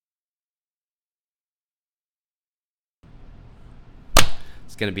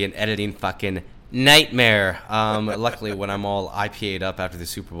going to be an editing fucking nightmare. Luckily, when I'm all IPA'd up after the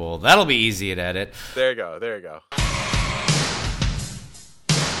Super Bowl, that'll be easy to edit. There you go.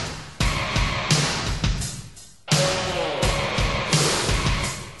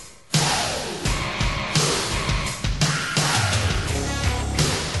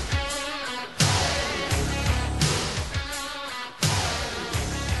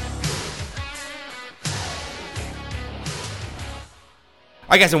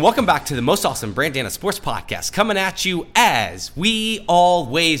 All right, guys, and welcome back to the most awesome Brandana Sports Podcast, coming at you as we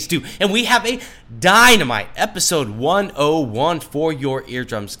always do. And we have a dynamite episode 101 for your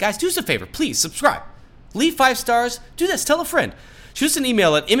eardrums. Guys, do us a favor. Please subscribe. Leave 5 stars. Do this. Tell a friend. Shoot us an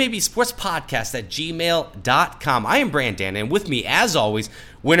email at mabsportspodcast@gmail.com. I am Brandana, and with me, as always,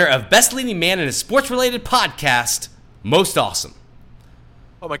 winner of Best Leading Man in a Sports-Related Podcast, Most Awesome.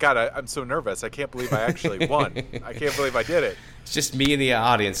 Oh, my God, I'm so nervous. I can't believe I actually won. I can't believe I did it. It's just me in the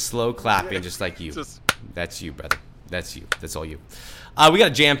audience, slow clapping, just like you. That's you, brother. That's you. That's all you. We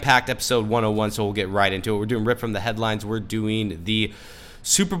got a jam-packed episode 101, so we'll get right into it. We're doing Rip from the Headlines. We're doing the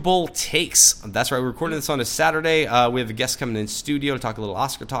Super Bowl takes. That's right. We're recording this on a Saturday. We have a guest coming in studio to talk a little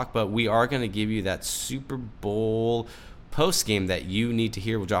Oscar talk, but we are going to give you that Super Bowl post-game that you need to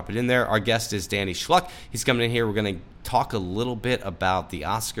hear. We'll drop it in there. Our guest is Danny Schluck. He's coming in here. We're going to talk a little bit about the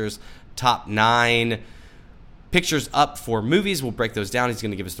Oscars, top 9 pictures up for movies. We'll break those down. He's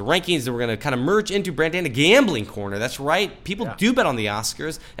going to give us the rankings. Then we're going to kind of merge into Brandana Gambling Corner. That's right. People do bet on the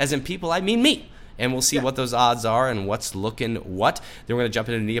Oscars. As in people, I mean me. And we'll see what those odds are and what's looking what. Then we're going to jump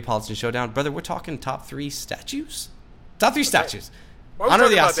into Neapolitan Showdown. Brother, we're talking top 3 statues? Top 3 statues. Why are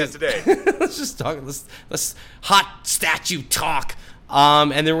we talking about that today? Let's just talk. Let's hot statue talk.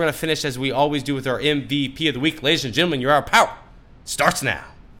 And then we're going to finish as we always do with our MVP of the week. Ladies and gentlemen, your Hour Power starts now.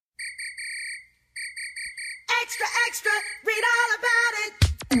 Extra, extra, read all about it.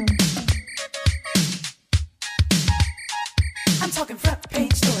 I'm talking front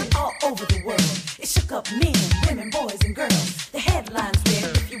page story all over the world. It shook up men, women, boys, and girls. The headlines read,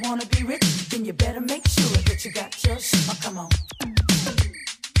 if you want to be rich, then you better make sure that you got your shit. Oh, come on.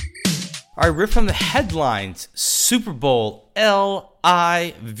 All right, Rip from the Headlines, Super Bowl LIV.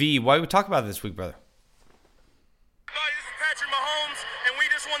 Why do we talk about it this week, brother? This is Patrick Mahomes, and we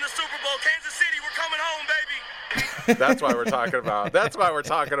just won the Super Bowl. Kansas City, we're coming home, baby. That's why we're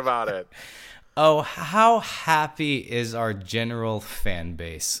talking about it. Oh, how happy is our general fan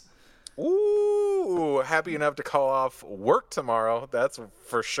base? Ooh, happy enough to call off work tomorrow. That's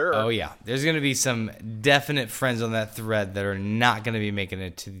for sure. Oh, yeah. There's going to be some definite friends on that thread that are not going to be making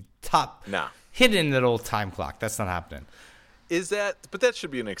it to the top. Nah. Hidden in that old time clock. That's not happening. But that should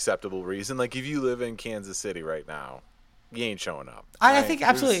be an acceptable reason. Like, if you live in Kansas City right now, you ain't showing up. I think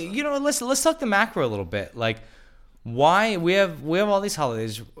absolutely. You know, let's talk the macro a little bit. Like, why we have all these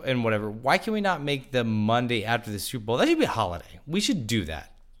holidays and whatever. Why can we not make the Monday after the Super Bowl? That should be a holiday. We should do that.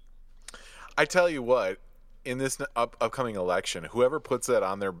 I tell you what, in this upcoming election, whoever puts that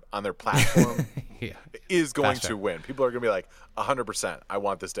on their platform is going to win. People are going to be like, 100%, I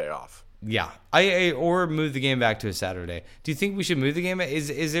want this day off. Yeah, or move the game back to a Saturday. Do you think we should move the game?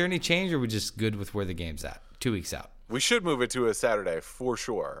 Is there any change, or are we just good with where the game's at? 2 weeks out. We should move it to a Saturday for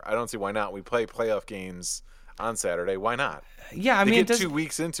sure. I don't see why not. We play playoff games on Saturday. Why not? Yeah, I mean, get 2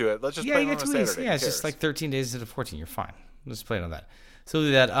 weeks into it. Let's just play it on a Saturday. Yeah, it's just like 13 days instead of 14. You're fine. Let's play it on that. So we'll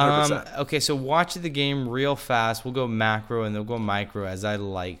do that. Okay, so watch the game real fast. We'll go macro and they'll go micro as I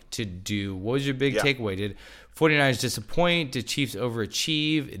like to do. What was your big takeaway? Did 49ers disappoint? Did Chiefs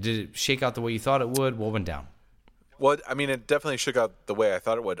overachieve? Did it shake out the way you thought it would? What went down? Well, I mean, it definitely shook out the way I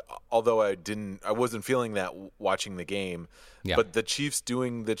thought it would, although I wasn't feeling that watching the game. Yeah. But the Chiefs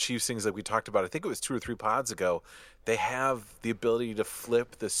doing the Chiefs things like we talked about, I think it was 2 or 3 pods ago, they have the ability to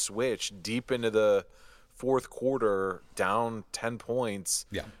flip the switch deep into the fourth quarter, down 10 points.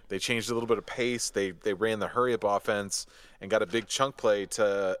 Yeah. They changed a little bit of pace. They ran the hurry-up offense and got a big chunk play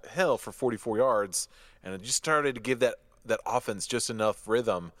to Hill for 44 yards, and it just started to give that offense just enough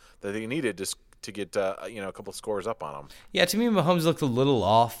rhythm that they needed to get a couple scores up on them. Yeah, to me, Mahomes looked a little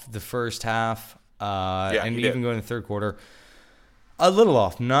off the first half, and even going to the third quarter. A little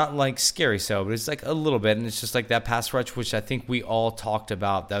off, not like scary so, but it's like a little bit, and it's just like that pass rush, which I think we all talked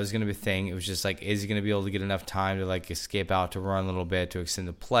about. That was going to be a thing. It was just like, is he going to be able to get enough time to like escape out, to run a little bit, to extend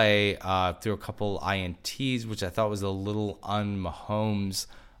the play, through a couple INTs, which I thought was a little un-Mahomes,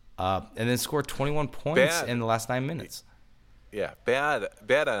 and then scored 21 points in the last 9 minutes. Yeah, bad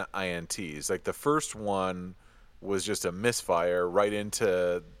on INTs. Like the first one was just a misfire right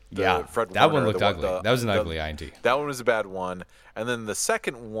into Fred Warner. That one looked ugly. That was an ugly INT. That one was a bad one. And then the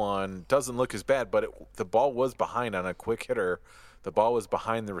second one doesn't look as bad, but the ball was behind on a quick hitter. the ball was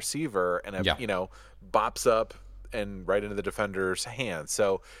behind the receiver and it, bops up and right into the defender's hands.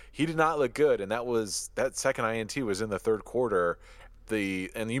 So he did not look good, and that second INT was in the third quarter.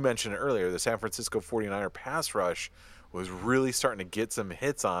 And you mentioned it earlier, the San Francisco 49er pass rush was really starting to get some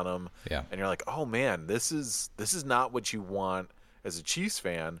hits on him. Yeah. And you're like, oh man, this is not what you want as a Chiefs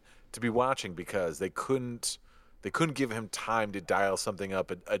fan to be watching, because they couldn't give him time to dial something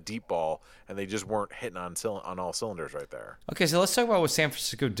up, a deep ball, and they just weren't hitting on all cylinders right there. Okay, so let's talk about what San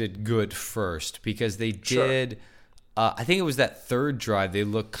Francisco did good first, because they did. I think it was that third drive. They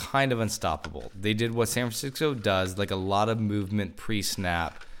looked kind of unstoppable. They did what San Francisco does, like a lot of movement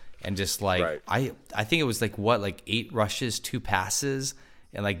pre-snap, and just like I think it was like 8 rushes, 2 passes,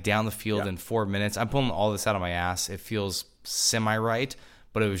 and like down the field in 4 minutes. I'm pulling all this out of my ass. It feels semi-right,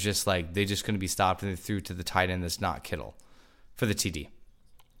 but it was just like they just couldn't be stopped, and they threw to the tight end that's not Kittle for the TD.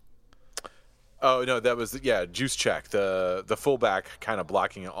 Oh no, that was Juszczyk, the fullback, kind of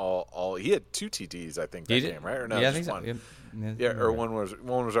blocking all. He had 2 TDs, I think, that game, right? Or no, yeah, I think one. So. Yeah, or one was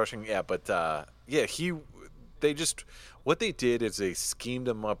rushing. Yeah, but what they did is they schemed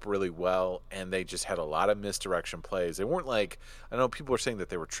him up really well, and they just had a lot of misdirection plays. They weren't like, I know people are saying that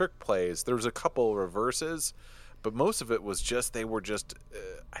they were trick plays. There was a couple reverses, but most of it was just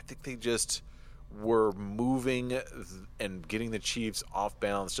I think they just were moving and getting the Chiefs off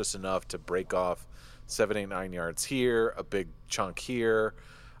balance just enough to break off 7, 8, 9 yards here, a big chunk here.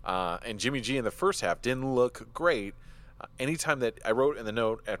 And Jimmy G in the first half didn't look great. Anytime that I wrote in the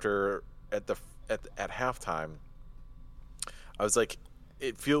note at halftime, I was like,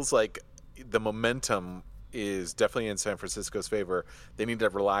 it feels like the momentum is definitely in San Francisco's favor. They need to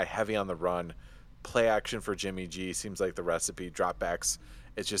rely heavy on the run. Play action for Jimmy G seems like the recipe. Dropbacks,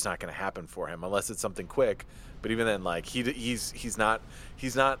 it's just not going to happen for him unless it's something quick. But even then, like he's not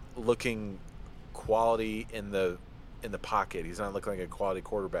looking quality in the pocket. He's not looking like a quality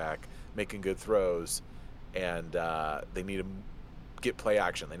quarterback making good throws, and they need to get play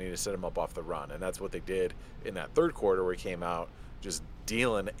action. They need to set him up off the run, and that's what they did in that third quarter, where he came out just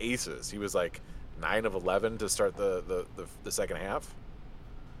dealing aces. He was like 9 of 11 to start the second half.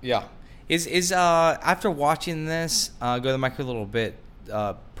 Yeah. Is after watching this, go to the mic a little bit,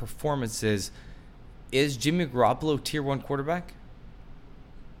 performances, is Jimmy Garoppolo tier 1 quarterback?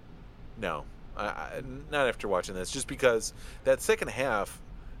 No, not after watching this. Just because that second half,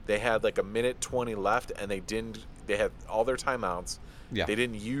 they had like 1:20 left, and they had all their timeouts. Yeah. They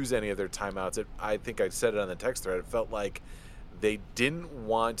didn't use any of their timeouts. I think I said it on the text thread. It felt like they didn't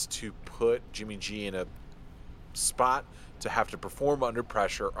want to put Jimmy G in a spot to have to perform under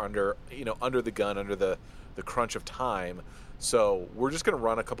pressure, under the gun, under the crunch of time. So we're just going to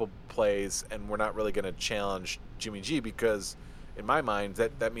run a couple plays, and we're not really going to challenge Jimmy G, because in my mind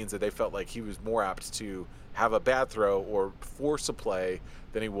that means that they felt like he was more apt to have a bad throw or force a play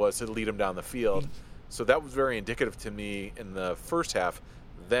than he was to lead him down the field. So that was very indicative to me in the first half.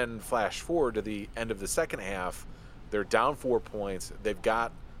 Then flash forward to the end of the second half, they're down 4 points. They've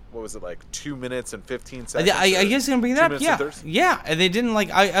got, what was it, like 2 minutes and 15 seconds? I guess gonna bring that up. Yeah, and they didn't like.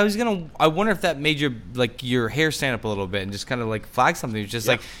 I wonder if that made your hair stand up a little bit and just kind of like flag something. It's just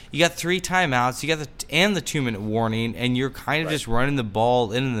like you got 3 timeouts, you got the 2-minute warning, and you're kind of just running the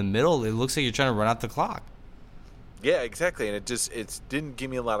ball in the middle. It looks like you're trying to run out the clock. Yeah, exactly, and it didn't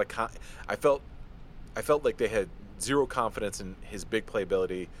give me a lot of. I felt like they had zero confidence in his big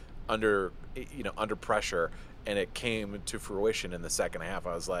playability under pressure. And it came to fruition in the second half.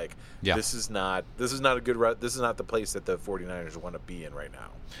 I was like, this is not a good this is not the place that the 49ers want to be in right now.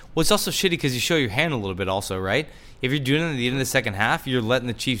 Well, it's also shitty because you show your hand a little bit also, right? If you're doing it at the end of the second half, you're letting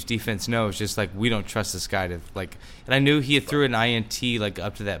the Chiefs defense know it's just like, we don't trust this guy to like. And I knew he had threw an INT like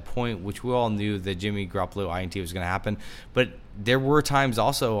up to that point, which we all knew that Jimmy Garoppolo INT was going to happen. But there were times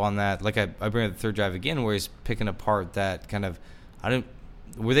also on that, like I bring up the third drive again, where he's picking apart that kind of,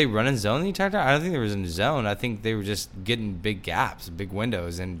 were they running zone the entire time? I don't think there was in zone. I think they were just getting big gaps, big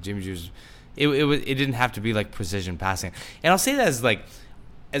windows, and Jimmy G was. It didn't have to be like precision passing. And I'll say that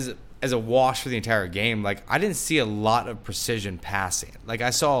as a wash for the entire game. Like, I didn't see a lot of precision passing. Like,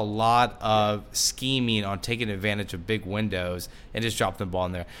 I saw a lot of scheming on taking advantage of big windows and just dropping the ball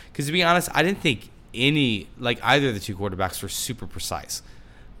in there. Because to be honest, I didn't think either of the 2 quarterbacks were super precise.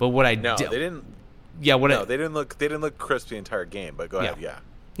 But what they didn't. Yeah, they didn't look crisp the entire game. But go ahead,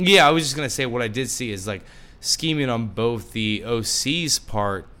 Yeah, I was just gonna say what I did see is like scheming on both the OC's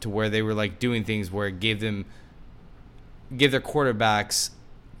part to where they were like doing things where it gave their quarterbacks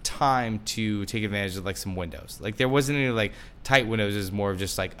time to take advantage of like some windows. Like there wasn't any like tight windows. It was more of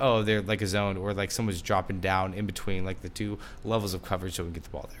just like, oh, they're like a zone, or like someone's dropping down in between like the 2 levels of coverage so we can get the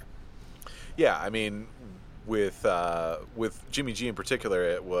ball there. Yeah, I mean, with Jimmy G in particular,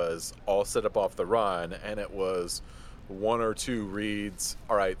 it was all set up off the run, and it was one or two reads.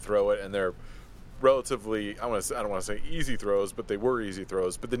 All right, throw it, and they're relatively, I don't want to say easy throws, but they were easy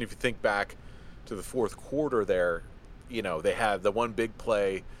throws. But then if you think back to the fourth quarter there, they had the one big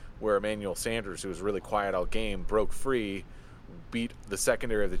play where Emmanuel Sanders, who was really quiet all game, broke free, beat the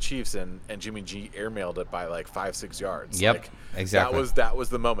secondary of the Chiefs, and Jimmy G airmailed it by like 5-6 yards. Yep, exactly. That was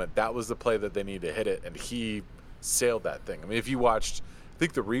the moment. That was the play that they needed to hit it, and he sailed that thing. I mean, if you watched, I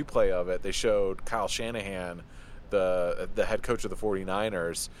think the replay of it, they showed Kyle Shanahan, the head coach of the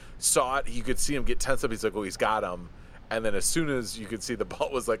 49ers, saw it. You could see him get tense up. He's like, oh, he's got him. And then as soon as you could see the ball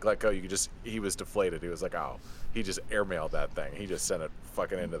was like, let go, he was deflated. He was like, oh, he just airmailed that thing. He just sent it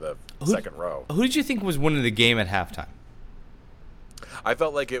fucking into the second row. Who did you think was winning the game at halftime? I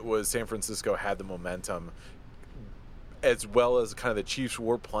felt like it was San Francisco had the momentum, as well as kind of the Chiefs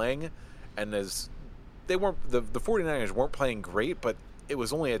were playing, and as they weren't, the 49ers weren't playing great, but it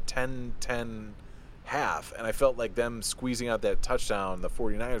was only a 10-10 half, and I felt like them squeezing out that touchdown, the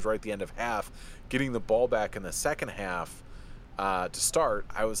 49ers right at the end of half, getting the ball back in the second half to start,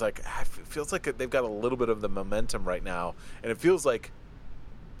 I was like, it feels like they've got a little bit of the momentum right now, and it feels like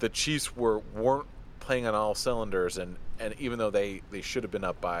the Chiefs weren't playing on all cylinders, and even though they should have been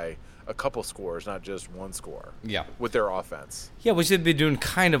up by a couple scores, not just one score. Yeah. With their offense. Yeah, which they've been doing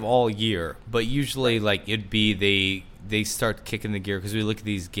kind of all year, but usually like it'd be they start kicking the gear because we look at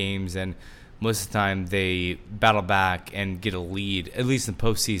these games and most of the time they battle back and get a lead, at least in the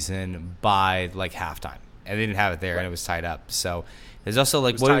postseason, by like halftime, and they didn't have it there, and it was tied up. So there's also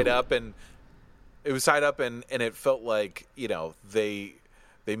like it was tied up, and it felt like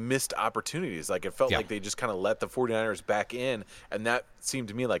they missed opportunities. Like it felt like they just kind of let the 49ers back in, and that seemed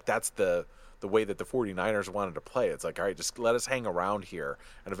to me like that's the way that the 49ers wanted to play. It's like, all right, just let us hang around here,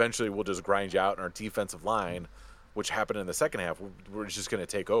 and eventually we'll just grind you out in our defensive line, which happened in the second half. We're just going to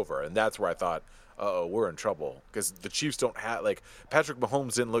take over, and that's where I thought, we're in trouble, because the Chiefs don't have, like, Patrick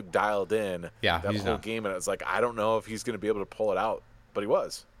Mahomes didn't look dialed in that whole game, and it was like, I don't know if he's going to be able to pull it out, but he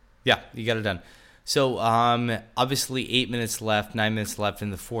was. Yeah, you got it done. So, obviously 9 minutes left in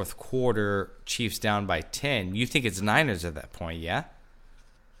the fourth quarter, Chiefs down by 10. You think it's Niners at that point, yeah?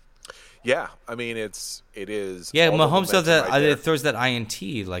 Yeah, I mean, it is. Yeah, Mahomes does that, throws that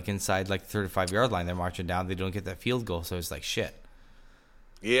INT, like, inside, like, the 35-yard line. They're marching down. They don't get that field goal, so it's like, shit.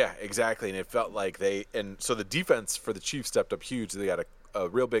 Yeah, exactly, and it felt like so the defense for the Chiefs stepped up huge. They got a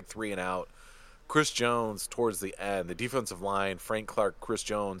real big 3-and-out. Chris Jones, towards the end, the defensive line, Frank Clark, Chris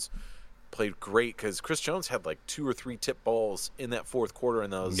Jones, played great, because Chris Jones had like 2 or 3 tip balls in that fourth quarter in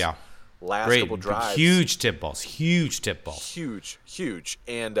those last couple drives. Huge tip balls. Huge.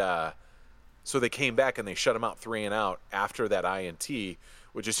 And so they came back and they shut him out 3-and-out after that INT,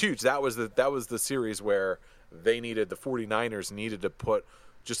 which is huge. That was the series where the 49ers needed to put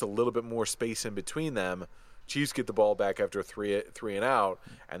just a little bit more space in between them. Chiefs get the ball back after 3-and-out,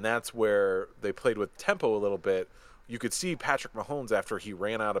 and that's where they played with tempo a little bit. You could see Patrick Mahomes, after he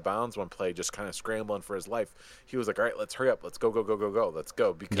ran out of bounds one play, just kind of scrambling for his life. He was like, all right, let's hurry up. Let's go. Let's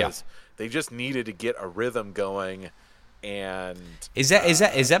go. Because they just needed to get a rhythm going. And is that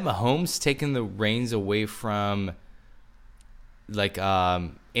Mahomes taking the reins away from, like,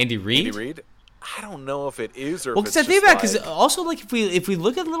 Andy Reid? Andy Reid? I don't know if it is or well, because I think about, because also, like, if we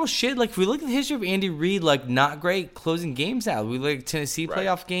look at little shit, like if we look at the history of Andy Reid, like, not great closing games out. We look at Tennessee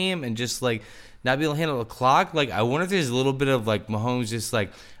playoff game and just like not be able to handle the clock. Like, I wonder if there's a little bit of like Mahomes just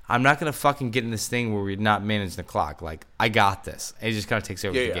like, I'm not gonna fucking get in this thing where we're not managing the clock. Like, I got this. And it just kind of takes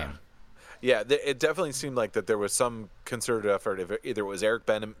over the game. Yeah, it definitely seemed like that there was some concerted effort. If either it was Eric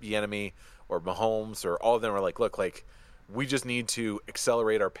Bieniemy or Mahomes or all of them were like, look, like, we just need to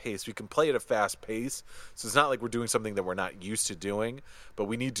accelerate our pace. We can play at a fast pace, so it's not like we're doing something that we're not used to doing, but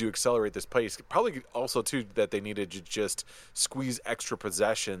we need to accelerate this pace. Probably also, too, that they needed to just squeeze extra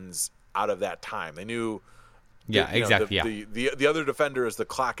possessions out of that time. They knew the other defender is the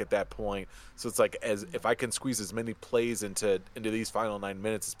clock at that point, so it's like, as if I can squeeze as many plays into these final 9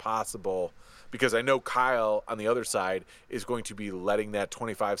 minutes as possible, because I know Kyle on the other side is going to be letting that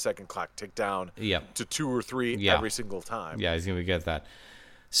 25-second clock tick down to 2 or 3 every single time. Yeah, he's going to get that.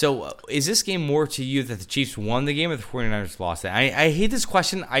 So is this game more to you that the Chiefs won the game or the 49ers lost it? I hate this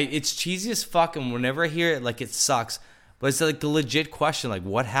question. It's cheesy as fuck, and whenever I hear it, like, it sucks. But it's like the legit question, like,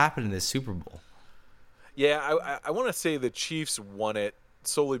 what happened in this Super Bowl? Yeah, I want to say the Chiefs won it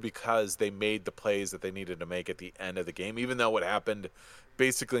solely because they made the plays that they needed to make at the end of the game, even though what happened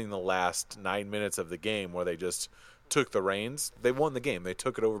basically in the last 9 minutes of the game where they just took the reins. They won the game. They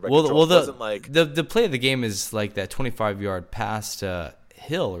took it over by control. It wasn't like the play of the game is like that 25-yard pass to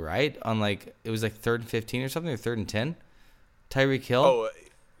Hill, right? On like it was like 3rd and 15 or something, or 3rd and 10. Tyreek Hill. Oh,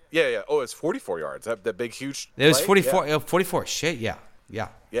 yeah. Oh, it's 44 yards. That big huge. It was 44. Yeah. 44. Shit. Yeah.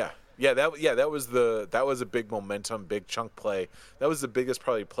 That was a big momentum, big chunk play. That was the biggest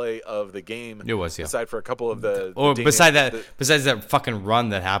probably play of the game. It was, yeah. Aside for a couple of the. Besides that fucking run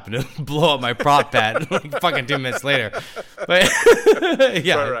that happened to blow up my prop bet like fucking 2 minutes later. But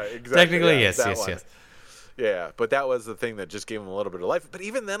yeah, right, exactly. Technically, yes. Yeah, but that was the thing that just gave him a little bit of life. But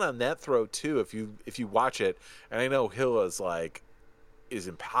even then on that throw too, if you watch it, and I know Hill is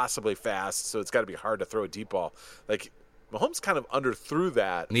impossibly fast, so it's got to be hard to throw a deep ball. Like Mahomes kind of underthrew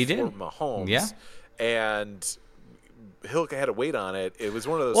that he for did. Mahomes. Yeah. And Hill had to wait on it. It was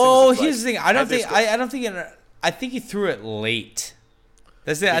one of those things. Here's the thing. I think he threw it late.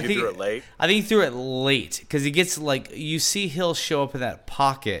 That's it. I think he threw it late. I think he threw it late because he gets you see Hill show up in that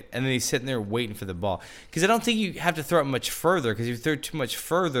pocket and then he's sitting there waiting for the ball. Because I don't think you have to throw it much further. Because if you throw it too much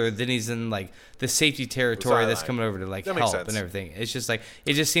further, then he's in the safety territory that's coming over to help and everything. It's just it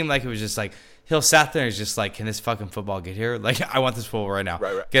just seemed like it was just Hill sat there and was just can this fucking football get here? I want this football right now.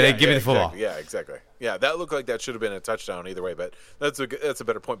 Right. Give me the football. Exactly. Yeah, exactly. Yeah, that looked like that should have been a touchdown either way. But that's a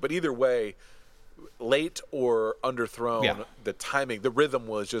better point. But either way. Late or underthrown, the timing, the rhythm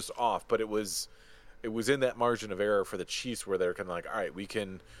was just off. But it was in that margin of error for the Chiefs where they're kind of all right, we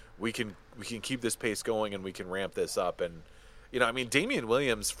can keep this pace going and we can ramp this up. And Damian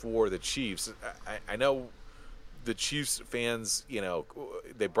Williams for the Chiefs. I know the Chiefs fans.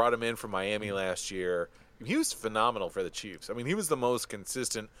 They brought him in from Miami last year. He was phenomenal for the Chiefs. I mean, he was the most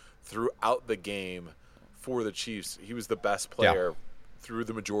consistent throughout the game for the Chiefs. He was the best player through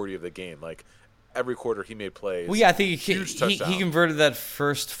the majority of the game. Every quarter he made plays. Well, yeah, I think he converted that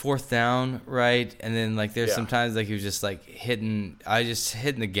first 4th down, right? And then there's sometimes he was just hitting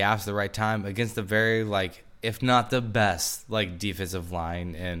the gaps at the right time against the very if not the best defensive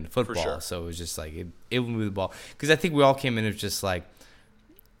line in football. For sure. So it was just it would move the ball because I think we all came in as just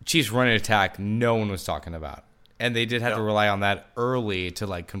Chiefs running attack. No one was talking about, and they did have to rely on that early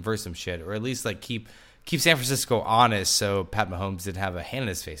to convert some shit or at least keep San Francisco honest so Pat Mahomes didn't have a hand in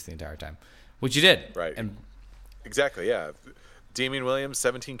his face the entire time. Which you did. Right. And exactly, yeah. Damian Williams,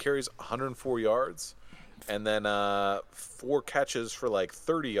 17 carries, 104 yards, and then 4 catches for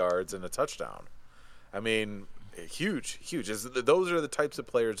 30 yards and a touchdown. I mean, huge. Those are the types of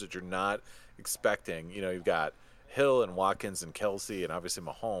players that you're not expecting. You've got Hill and Watkins and Kelsey and obviously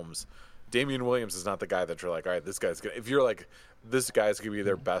Mahomes. Damian Williams is not the guy that you're all right, this guy's going to – if you're this guy's going to be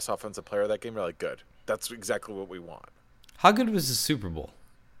their best offensive player of that game, you're good. That's exactly what we want. How good was the Super Bowl?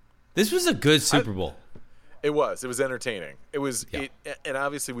 This was a good Super Bowl. It was entertaining. It was, and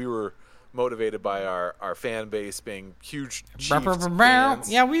obviously we were motivated by our fan base being huge Chiefs fans.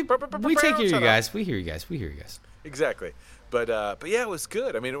 Yeah, we take care of you guys. We hear you guys. Exactly, but yeah, it was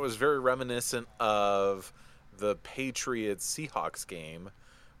good. I mean, it was very reminiscent of the Patriots Seahawks game.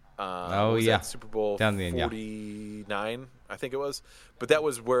 That Super Bowl down the end, 49, I think it was. But that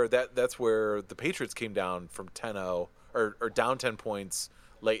was where that's where the Patriots came down from 10-0 or down 10 points.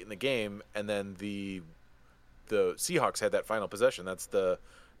 Late in the game, and then the Seahawks had that final possession. That's the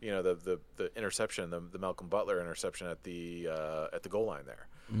interception, the Malcolm Butler interception at the goal line there.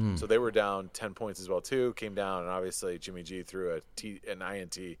 So they were down 10 points as well too. Came down, and obviously Jimmy G threw an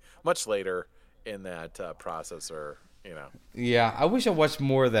INT much later in that process. Yeah, I wish I watched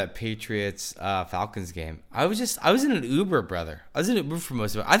more of that Patriots Falcons game. I was in an Uber, brother. I was in an Uber for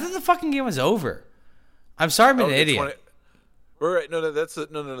most of it. I thought the fucking game was over. I'm sorry, I'm an idiot. Right, that's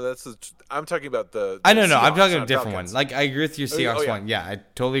I'm talking about the I know, Seahawks, I'm talking about a different Falcons. one. I agree with your Seahawks one. Yeah, I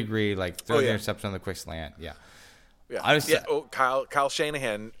totally agree. Throw the interception on the quick slant. Yeah. Kyle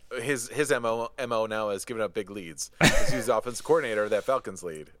Shanahan, his MO now is giving up big leads. He's the offensive coordinator of that Falcons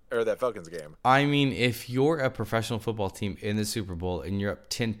game. I mean, if you're a professional football team in the Super Bowl and you're up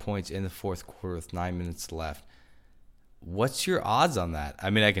 10 points in the 4th quarter with 9 minutes left, what's your odds on that?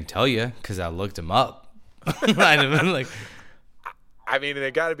 I mean, I can tell you because I looked them up. I mean,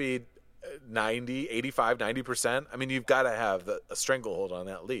 they got to be 90%. I mean, you've got to have a stranglehold on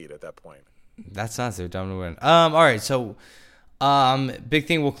that lead at that point. That's not so dumb to win. All right, so big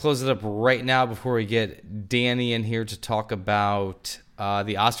thing. We'll close it up right now before we get Danny in here to talk about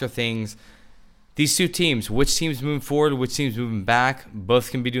the Oscar things. These two teams, which team's moving forward, which team's moving back?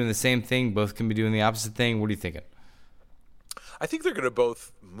 Both can be doing the same thing. Both can be doing the opposite thing. What are you thinking? I think they're going to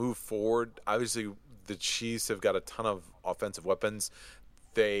both move forward. Obviously, the Chiefs have got a ton of offensive weapons.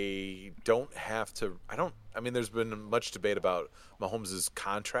 They don't have to. There's been much debate about Mahomes'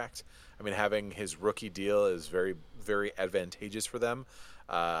 contract. I mean, having his rookie deal is very, very advantageous for them.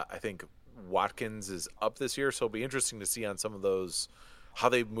 I think Watkins is up this year, so it'll be interesting to see on some of those how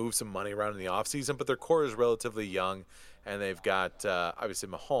they move some money around in the offseason, but their core is relatively young, and they've got obviously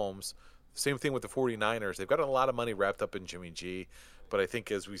Mahomes. Same thing with the 49ers. They've got a lot of money wrapped up in Jimmy G, but I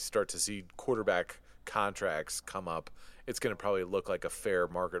think as we start to see quarterback contracts come up, it's going to probably look like a fair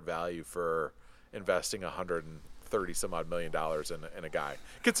market value for investing $130-some-odd million in a guy.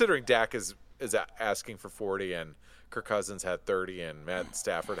 Considering Dak is asking for 40 and Kirk Cousins had 30 and Matt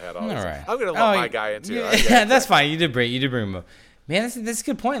Stafford had all this. Right. I'm going to lump my guy into it. Yeah, that's fine. You did bring him up. Man, that's a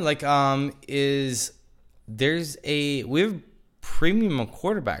good point. Like, we have premium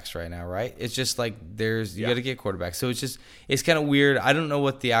quarterbacks right now, right? It's just like you got to get quarterbacks. So it's kind of weird. I don't know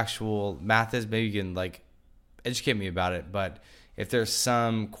what the actual math is. Maybe you can like educate me about it. But if there's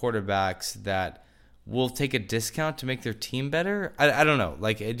some quarterbacks that will take a discount to make their team better, I don't know.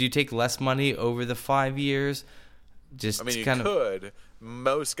 Like, do you take less money over the 5 years? You could.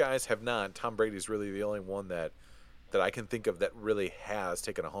 Most guys have not. Tom Brady's really the only one that I can think of that really has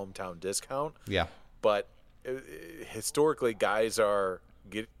taken a hometown discount. Yeah. But historically, guys are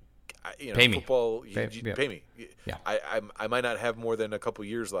pay football. Me. Pay me. Yeah. I might not have more than a couple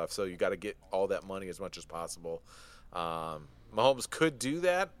years left, so you got to get all that money as much as possible. Mahomes could do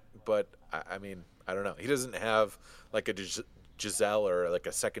that, but I don't know. He doesn't have like a Giselle or like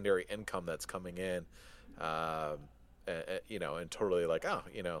a secondary income that's coming in, and totally like,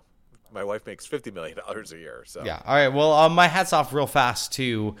 my wife makes $50 million a year. So yeah. All right. Well, my hat's off real fast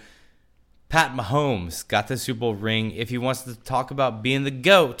to Pat Mahomes. Got the Super Bowl ring. If he wants to talk about being the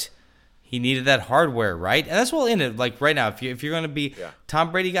GOAT, he needed that hardware, right? And that's what in it. Like right now, if you're going to be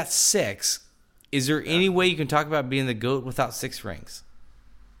Tom Brady got 6. Is there any way you can talk about being the GOAT without 6 rings?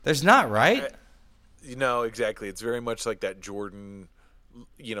 There's not, right? Exactly. It's very much like that Jordan,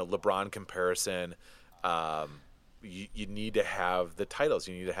 LeBron comparison. You need to have the titles.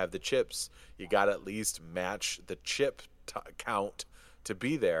 You need to have the chips. You got to at least match the chip count to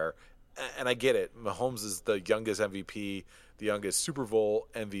be there. And I get it. Mahomes is the youngest MVP, the youngest Super Bowl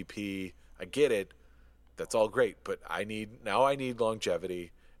MVP. I get it. That's all great. But I need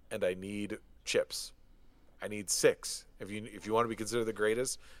longevity, and I need chips. I need 6. If you want to be considered the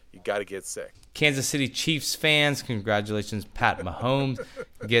greatest, you got to get 6. Kansas City Chiefs fans, congratulations, Pat Mahomes,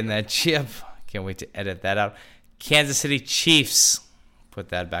 getting that chip. Can't wait to edit that out. Kansas City Chiefs. Put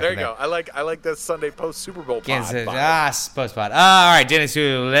that back there. In there. There you go. I like that Sunday post Super Bowl pod. Post pod. All right, Dennis,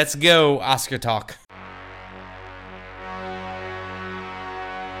 let's go. Oscar talk.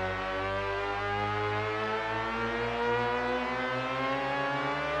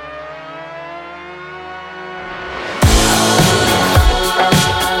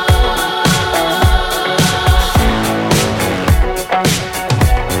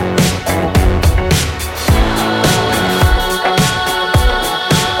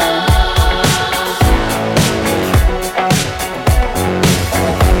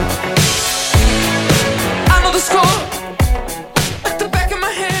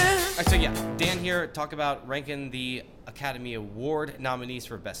 Talk about ranking the Academy Award nominees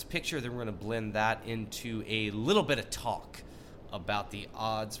for Best Picture. Then we're going to blend that into a little bit of talk about the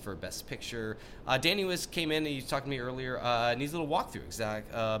odds for Best Picture. Danny came in and you talked to me earlier. Needs a little walkthrough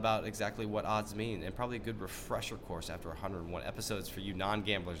about exactly what odds mean, and probably a good refresher course after 101 episodes for you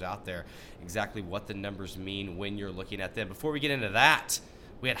non-gamblers out there, exactly what the numbers mean when you're looking at them. Before we get into that,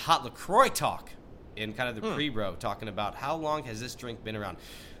 we had Hot LaCroix talk in kind of the pre-bro, talking about how long has this drink been around.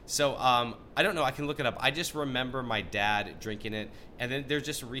 So I don't know. I can look it up. I just remember my dad drinking it, and then there's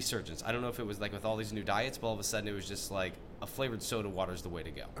just a resurgence. I don't know if it was like with all these new diets, but all of a sudden it was just like a flavored soda water is the way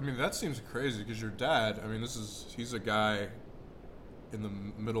to go. I mean, that seems crazy because your dad, he's a guy in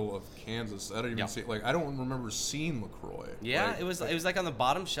the middle of Kansas. I don't even see, I don't remember seeing LaCroix. Yeah, it was like on the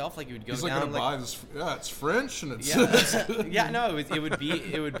bottom shelf. Like you would go he's down. He's buy this. Yeah, it's French and it's. It would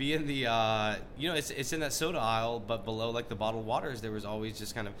be in the it's in that soda aisle, but below like the bottled waters, there was always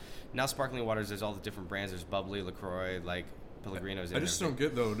just kind of now sparkling waters. There's all the different brands. There's bubbly, LaCroix, like Pellegrino's. I just don't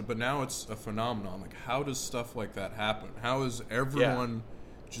get though. But now it's a phenomenon. Like, how does stuff like that happen? How is everyone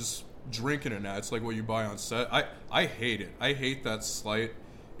just drinking it now? It's like what you buy on set. I hate it. I hate that slight.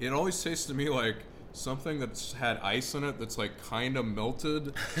 It always tastes to me like something that's had ice in it that's like kind of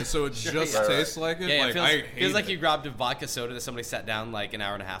melted, and so it just tastes like it. Yeah, like, it feels like you grabbed a vodka soda that somebody sat down like an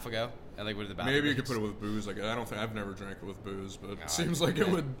hour and a half ago and like went to the bathroom. Maybe you could put it with booze. Like I've never drank it with booze, but it seems like it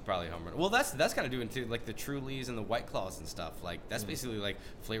would probably home run. Well, that's kind of doing too, like the Trulies and the White Claws and stuff. Like that's basically like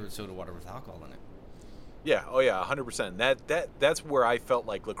flavored soda water with alcohol in it. Yeah, 100%. That's where I felt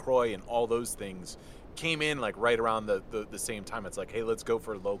like LaCroix and all those things came in like right around the same time. It's like, hey, let's go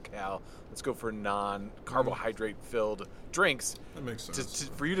for low cal, let's go for non-carbohydrate filled drinks. That makes sense.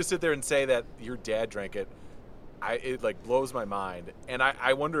 For you to sit there and say that your dad drank it, it like blows my mind. And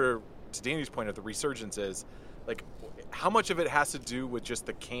I wonder, to Danny's point, if the resurgence is like, how much of it has to do with just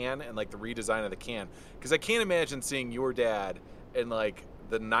the can and like the redesign of the can? Because I can't imagine seeing your dad in like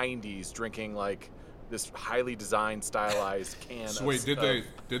the 90s drinking like this highly designed, stylized can. So wait, did they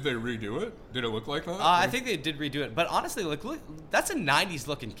redo it? Did it look like that? I think they did redo it, but honestly, look, that's a 90s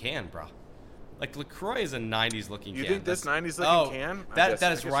looking can, bro. Like LaCroix is a 90s looking can. You think this 90s looking can? That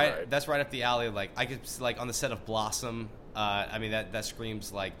is right. That's right up the alley. Like I could like on the set of Blossom. I mean that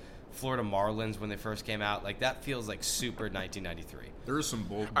screams like Florida Marlins when they first came out. Like that feels like super 1993. There is some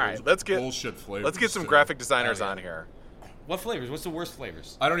bullshit flavors. Let's get some graphic designers on here. What flavors? What's the worst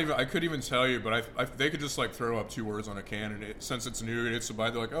flavors? I couldn't even tell you, but they could just like throw up 2 words on a can, and since it's new and it's a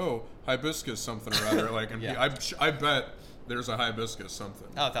buy, they're like, oh, hibiscus something or other. Like, and yeah. I bet there's a hibiscus something.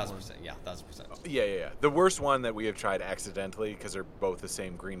 Oh, 1,000%. Yeah, 1,000%. Yeah. The worst one that we have tried accidentally, because they're both the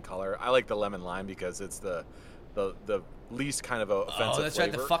same green color. I like the lemon lime because it's the least kind of offensive Oh, that's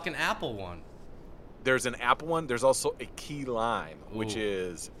flavor. right, the fucking apple one. There's an apple one. There's also a key lime, which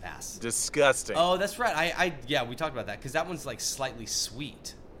is disgusting. Oh, that's right. Yeah, we talked about that because that one's like slightly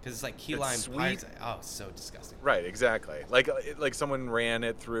sweet because it's like key lime pie. Oh, it's so disgusting. Right, exactly. Like someone ran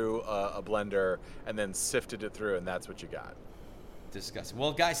it through a blender and then sifted it through, and that's what you got. Disgusting.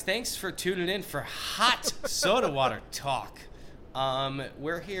 Well, guys, thanks for tuning in for Hot Soda Water Talk.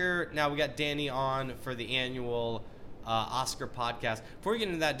 We're here now. We got Danny on for the annual Oscar podcast. Before we get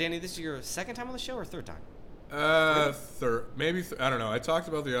into that, Danny, this is your second time on the show or third time? Third. Maybe, I don't know. I talked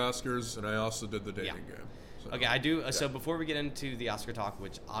about the Oscars, and I also did the dating game. So. Okay, I do. So before we get into the Oscar talk,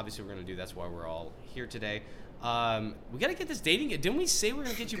 which obviously we're going to do, that's why we're all here today. We got to get this dating game. Didn't we say we're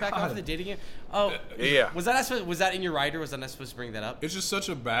going to get you back on for the dating game? Oh, yeah. Was that in your writer? Was I not supposed to bring that up? It's just such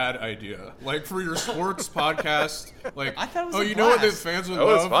a bad idea. Like for your sports podcast, like I thought it was you know what the fans would love?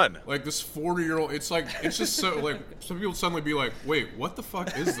 It was fun. Like this 40-year-old. It's just so like some people suddenly be like, wait, what the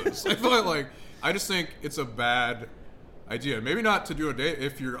fuck is this? I just think it's a bad idea. Maybe not to do a date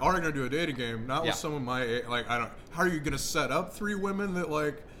if you're already going to do a dating game. Not with someone my age. Like I don't. How are you going to set up 3 women that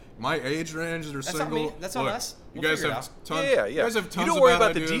like? My age range, they're single. Not me. That's on us. You guys have tons. Yeah. You guys have tons. You don't worry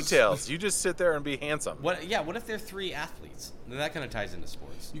about ideas. the details. You just sit there and be handsome. What if they're 3 athletes? Then that kind of ties into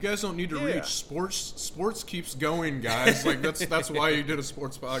sports. You guys don't need to reach sports. Sports keeps going, guys. Like that's why you did a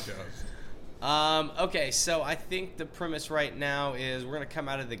sports podcast. Okay, so I think the premise right now is we're gonna come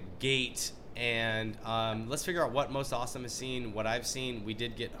out of the gate and let's figure out what Most Awesome has seen, what I've seen. We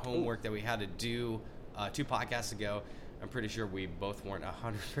did get homework that we had to do 2 podcasts ago. I'm pretty sure we both weren't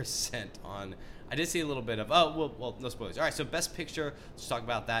 100% on. I did see a little bit of, well, no spoilers. All right, so Best Picture, let's talk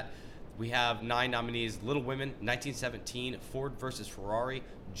about that. We have 9 nominees: Little Women, 1917, Ford vs. Ferrari,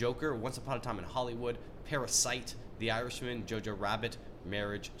 Joker, Once Upon a Time in Hollywood, Parasite, The Irishman, Jojo Rabbit,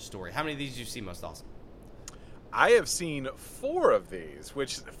 Marriage Story. How many of these did you see, Most Awesome? I have seen 4 of these,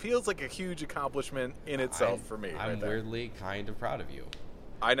 which feels like a huge accomplishment in itself for me. I'm weirdly kind of proud of you.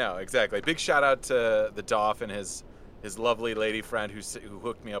 I know, exactly. Big shout out to the Doff and his lovely lady friend who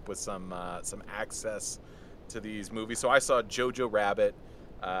hooked me up with some access to these movies. So I saw Jojo Rabbit,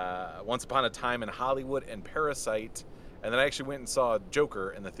 Once Upon a Time in Hollywood, and Parasite, and then I actually went and saw Joker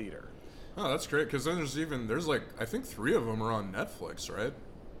in the theater. Oh, that's great, because then there's like I think 3 of them are on Netflix, right?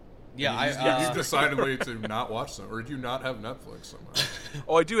 Yeah, you decided to not watch them, or do you not have Netflix somehow?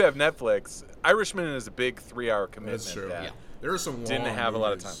 Oh, I do have Netflix. Irishman is a big 3-hour commitment. That's true. Yeah. There are some long didn't have a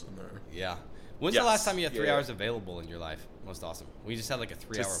lot of time. in there. Yeah. When's the last time you had 3 hours available in your life? Most Awesome. We just had like a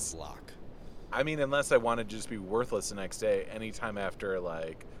 3-hour block. I mean, unless I wanted to just be worthless the next day, anytime after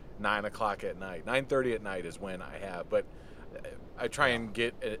like 9 o'clock at night. 9:30 at night is when I have. But I try and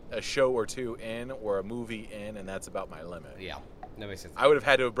get a show or 2 in or a movie in, and that's about my limit. Yeah, that makes sense. I would have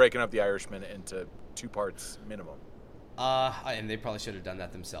had to have broken up The Irishman into 2 parts minimum. And they probably should have done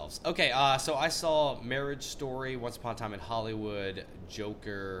that themselves. Okay, so I saw Marriage Story, Once Upon a Time in Hollywood,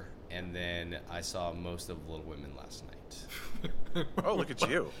 Joker, and then I saw most of Little Women last night. Oh, look at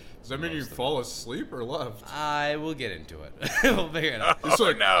you. Does that mean you fall asleep or left? I will get into it. We'll figure it out. It's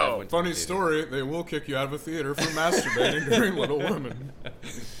like, no. Funny story, they will kick you out of a theater for masturbating during Little Women.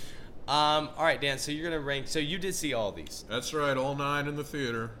 All right, Dan, so you're going to rank. So you did see all these. That's right, all 9 in the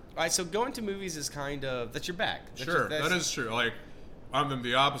theater. All right, so going to movies is kind of, that's your bag. That is true. Like, I'm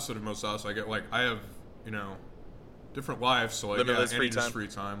the opposite of Most Awesome. I have, different lives, so like, free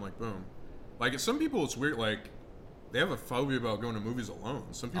time, like, boom. Like, some people, it's weird, like, they have a phobia about going to movies alone.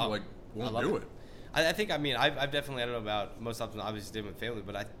 Some people, won't do it. I think, I've definitely, I don't know about Most Often, obviously did with family,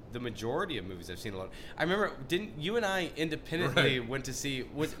 but the majority of movies I've seen alone. I remember, didn't you and I independently went to see,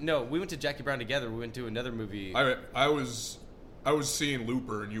 we went to Jackie Brown together. We went to another movie. I was seeing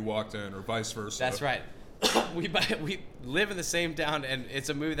Looper and you walked in, or vice versa. That's right. we live in the same town, and it's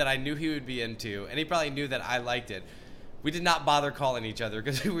a movie that I knew he would be into, and he probably knew that I liked it. We did not bother calling each other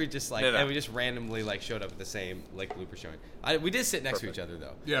because we were just like, and we just randomly like showed up at the same like blooper showing. We did sit next to each other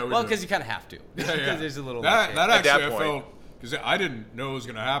though. Yeah, well, because you kind of have to. Because there's a little that actually I felt because I didn't know it was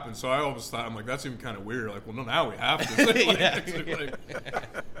gonna happen, so I always thought I'm like that's even kind of weird. Like, well, no, now we have to.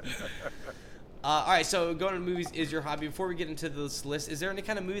 All right, so going to movies is your hobby. Before we get into this list, is there any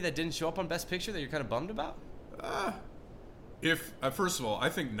kind of movie that didn't show up on Best Picture that you're kind of bummed about? If first of all, I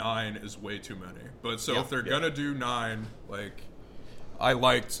think 9 is way too many. But so if they're gonna do 9, like I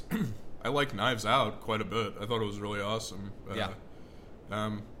liked Knives Out quite a bit. I thought it was really awesome.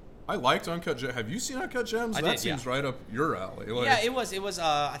 I liked Uncut Gems. Have you seen Uncut Gems? That seems right up your alley. Like, yeah, it was.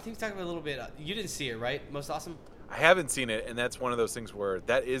 I think we talked about it a little bit. You didn't see it, right? Most Awesome. I haven't seen it, and that's one of those things where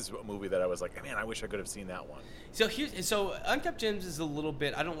that is a movie that I was like, man, I wish I could have seen that one. So Uncut Gems is a little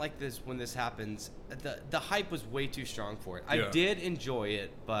bit. I don't like this when this happens. The hype was way too strong for it. I did enjoy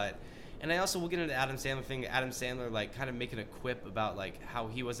it, and I also will get into the Adam Sandler thing. Adam Sandler like kind of making a quip about like how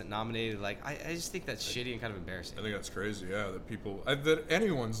he wasn't nominated. Like I just think that's shitty and kind of embarrassing. I think that's crazy. Yeah, that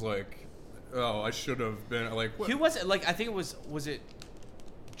anyone's like, oh, I should have been like. What? Who was it? Like I think it was it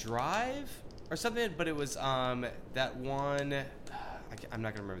Drive? Or something, but it was that one. I'm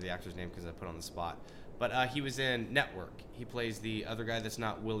not gonna remember the actor's name because I put it on the spot. But he was in Network. He plays the other guy that's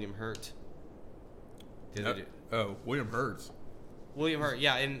not William Hurt. William Hurt. William Hurt,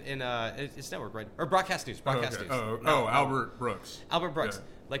 yeah. In it's Network, right? Or Broadcast News. Broadcast News. Albert Brooks. Albert Brooks.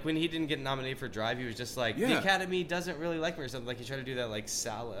 Yeah. Like when he didn't get nominated for Drive, he was just like the Academy doesn't really like me or something. Like he tried to do that like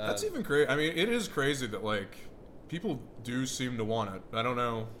salad. That's even crazy. I mean, it is crazy that like. People do seem to want it. I don't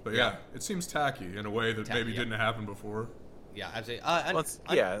know, but it seems tacky in a way that maybe didn't happen before. Yeah,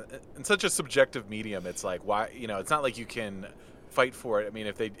 absolutely. In such a subjective medium, it's like why it's not like you can fight for it. I mean,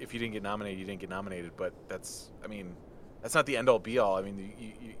 if you didn't get nominated, you didn't get nominated. But that's not the end all be all. I mean,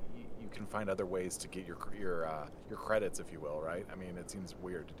 you can find other ways to get your credits, if you will, right? I mean, it seems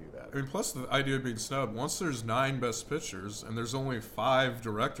weird to do that. I mean, plus the idea of being snubbed. Once there's 9 Best Pictures and there's only 5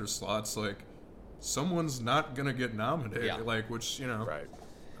 director slots, like. Someone's not gonna get nominated, which right?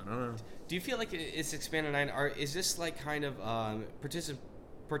 I don't know. Do you feel like it's expanded 9? Or is this like kind of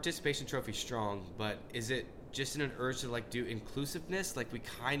participation trophy strong? But is it just in an urge to like do inclusiveness? Like we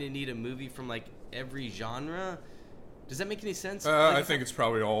kind of need a movie from like every genre. Does that make any sense? I think it's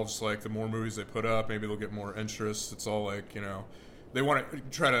probably all just like the more movies they put up, maybe they'll get more interest. It's all like they want to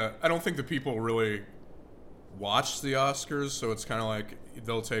try to. I don't think the people really watch the Oscars, so it's kind of like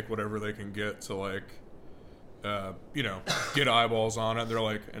they'll take whatever they can get to like get eyeballs on it. They're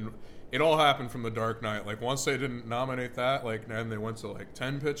like, and it all happened from The Dark Knight. Like once they didn't nominate that, like then they went to like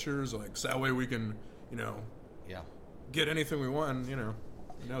 10 pictures, like so that way we can get anything we want.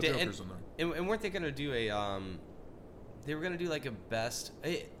 Now Joker's in there. And weren't they gonna do a they were gonna do like a best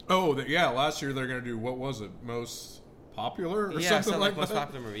last year they're gonna do, what was it, most popular or something like most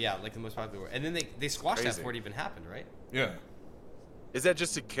popular movie. Yeah, like the most popular. And then they squashed that before it even happened, right? Yeah. Is that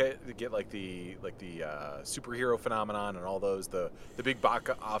just to get like the superhero phenomenon and all those the big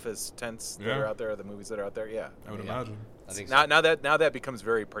box office tents that are out there, the movies that are out there? Yeah, I would imagine. I think so. Now that becomes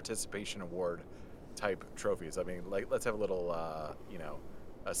very participation award type trophies. I mean, like let's have a little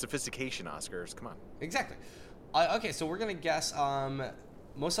sophistication Oscars. Come on. Exactly. Okay, so we're gonna guess.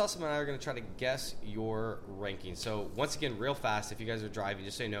 Most Awesome and I are going to try to guess your ranking. So, once again, real fast, if you guys are driving,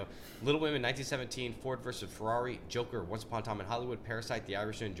 just so you know, Little Women, 1917, Ford vs. Ferrari, Joker, Once Upon a Time in Hollywood, Parasite, The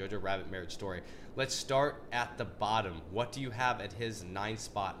Irishman, Jojo Rabbit, Marriage Story. Let's start at the bottom. What do you have at his 9th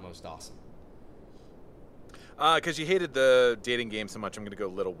spot, Most Awesome? Because you hated the dating game so much, I'm going to go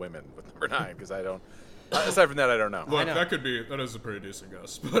Little Women with number 9, because I don't... aside from that, I don't know. Look, that is a pretty decent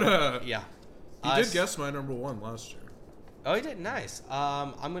guess. But, yeah. He did guess my number 1 last year. Oh, he did. Nice.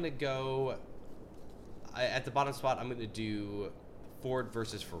 I'm going to go... at the bottom spot, I'm going to do Ford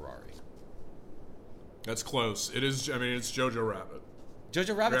versus Ferrari. That's close. It is... I mean, it's Jojo Rabbit.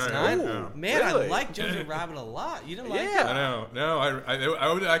 Jojo Rabbit's 9? Ooh, man, really? I like Jojo Rabbit a lot. You didn't like it? I know. No,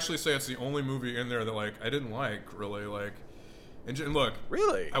 I would actually say it's the only movie in there that, like, I didn't like, really. Like, and look...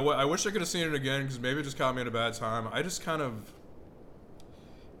 Really? I wish I could have seen it again, because maybe it just caught me at a bad time. I just kind of...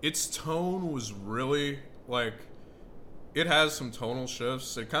 Its tone was really, like... It has some tonal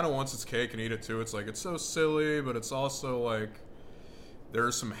shifts. It kind of wants its cake and eat it too. It's like, it's so silly, but it's also like there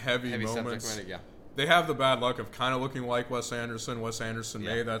are some heavy moments. Subject matter, yeah. They have the bad luck of kind of looking like Wes Anderson. Wes Anderson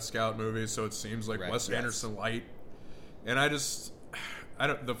made that Scout movie, so it seems like Wes Anderson light. And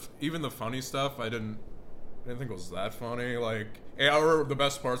even the funny stuff, I didn't think it was that funny. Like, or the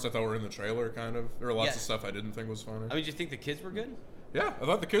best parts I thought were in the trailer, kind of. There were lots of stuff I didn't think was funny. I mean, did you think the kids were good? Yeah, I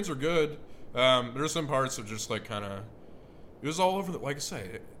thought the kids were good. There's some parts of just like kind of, it was all over. Like I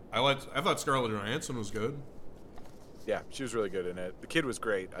say, I thought Scarlett Johansson was good. Yeah, she was really good in it. The kid was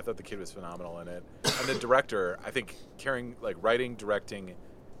great. I thought the kid was phenomenal in it. And the director, I think, writing, directing,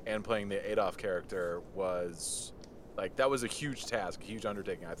 and playing the Adolf character was that was a huge task, a huge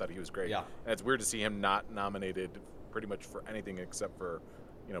undertaking. I thought he was great. Yeah. And it's weird to see him not nominated pretty much for anything except for,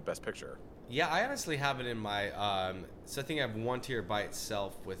 Best Picture. Yeah, I honestly have it in my. So I think I have one tier by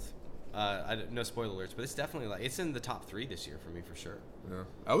itself with. No spoiler alerts, but it's definitely it's in the top 3 this year for me for sure. Yeah,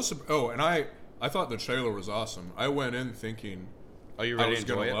 I thought the trailer was awesome. I went in thinking, you ready I was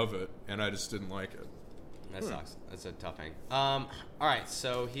going to love it, and I just didn't like it. That sucks. That's a tough hang. All right,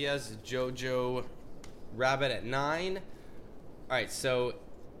 so he has Jojo Rabbit at 9. All right, so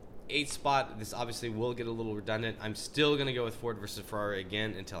 8th spot. This obviously will get a little redundant. I'm still gonna go with Ford versus Ferrari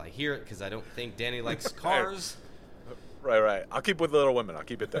again until I hear it because I don't think Danny likes cars. Right. I'll keep with Little Women. I'll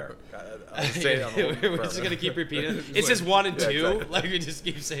keep it there. We're just going to keep repeating it. It's just 1 and 2. Exactly. Like, we just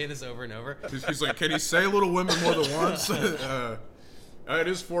keep saying this over and over. He's like, can he say Little Women more than once? It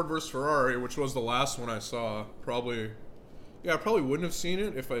is Ford versus Ferrari, which was the last one I saw. I probably wouldn't have seen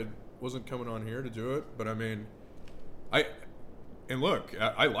it if I wasn't coming on here to do it. But, I mean, I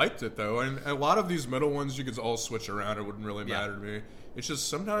liked it, though. And a lot of these middle ones, you could all switch around. It wouldn't really matter to me. It's just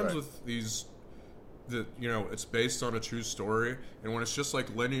sometimes with these... that it's based on a true story, and when it's just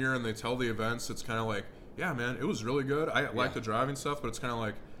like linear and they tell the events, it's kind of like, yeah, man, it was really good. I like the driving stuff, but it's kind of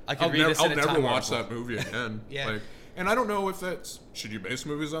like I'll never watch that movie again. Yeah. And I don't know if should you base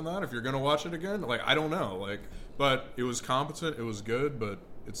movies on that if you're gonna watch it again? I don't know. But it was competent, it was good, but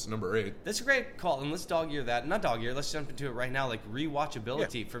it's number 8. That's a great call, and let's not dog ear. Let's jump into it right now.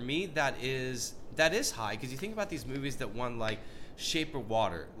 Rewatchability for me, that is high because you think about these movies that won Shape of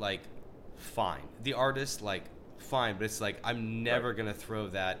Water, fine. The Artist, fine, but it's I'm never gonna throw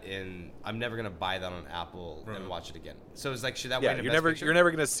that in. I'm never gonna buy that on Apple and watch it again. So it's should that win a Best Picture? You're never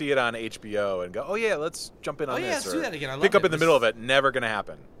gonna see it on HBO and go, oh yeah, let's jump in on this. Let's do that again. I love pick up in the middle of it. Never gonna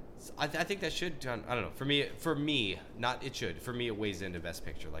happen. I think that should. I don't know. For me, not it should. For me, it weighs into Best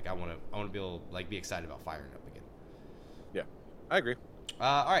Picture. I want to be able be excited about firing up again. Yeah, I agree.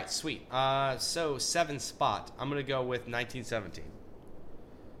 All right, sweet. So 7th spot. I'm gonna go with 1917.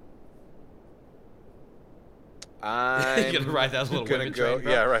 I'm gonna ride that little women train,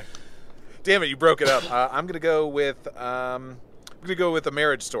 bro. Yeah, right. Damn it, you broke it up. I'm gonna go with A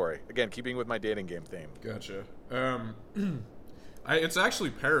Marriage Story. Again, keeping with my dating game theme. Gotcha. It's actually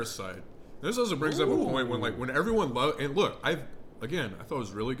Parasite. This also brings up a point when everyone and look, I thought it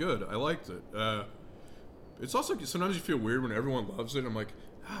was really good. I liked it. It's also sometimes you feel weird when everyone loves it. I'm like,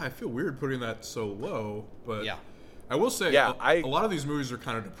 I feel weird putting that so low, but I will say a lot of these movies are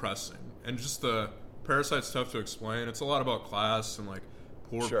kind of depressing, and just the Parasite's tough to explain. It's a lot about class and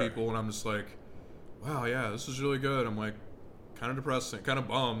poor people, and I'm just like, wow, yeah, this is really good. I'm kind of depressing, kind of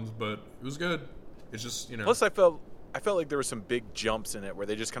bummed, but it was good. It's just Plus, I felt like there were some big jumps in it where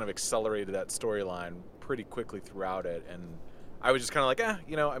they just kind of accelerated that storyline pretty quickly throughout it, and I was just kind of like,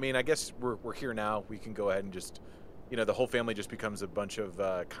 I guess we're here now. We can go ahead and just, the whole family just becomes a bunch of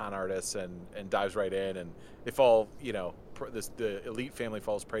con artists and dives right in, and they fall, the elite family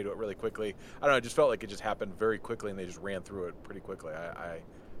falls prey to it really quickly. I don't know. It just felt like it just happened very quickly, and they just ran through it pretty quickly. I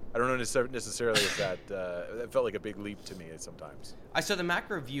don't know necessarily if that felt like a big leap to me sometimes. I saw the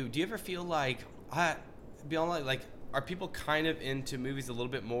macro view. Do you ever feel are people kind of into movies a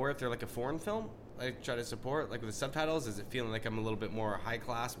little bit more if they're a foreign film? Try to support with the subtitles? Is it feeling like I'm a little bit more high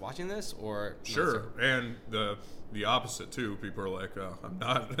class watching this, or sure? And the opposite too. People are like, oh, I'm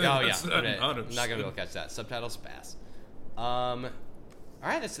not. Oh yeah, I'm not gonna be able to catch that. Subtitles pass. All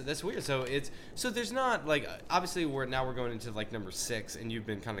right, that's weird. So there's not obviously we're going into number 6, and you've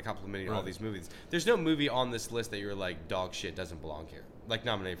been kind of complimenting all these movies. There's no movie on this list that you're dog shit doesn't belong here,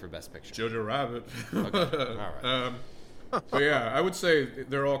 nominated for Best Picture. Jojo Rabbit. Okay, all right. But yeah, I would say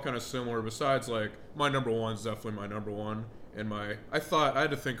they're all kind of similar. Besides, my number 1 is definitely my number 1, and I thought I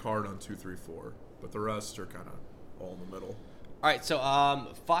had to think hard on 2, 3, 4, but the rest are kind of all in the middle. All right, so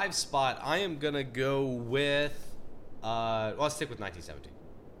 5 spot. I am gonna go with. I'll stick with 1917.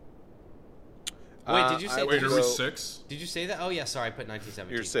 Wait, did you say? Wait, are we 6? Did you say that? Oh yeah, sorry, I put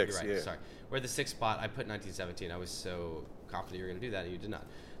 1917. You're 6. You're right. Yeah. Sorry. We're the 6th spot. I put 1917. I was so confident you were going to do that, and you did not.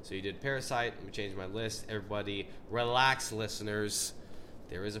 So you did Parasite. Let me change my list. Everybody, relax, listeners.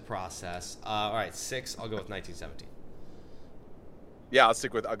 There is a process. All right, 6. I'll go with 1917. Yeah,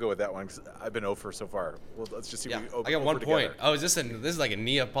 I'll go with that one because I've been 0 for so far. Well, let's just see. Yeah, I got 1 point. Oh, this is like a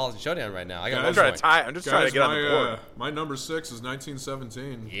Neapolitan showdown right now. I got 1 point. I'm just trying to get on the board. My number 6 is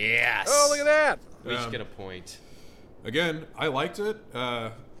 1917. Yes. Oh, look at that. We should get a point. Again, I liked it.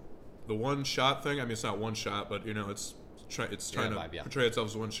 The the one shot thing. I mean, it's not one shot, but it's trying to portray itself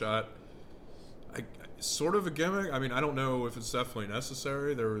as one shot. Sort of a gimmick. I mean, I don't know if it's definitely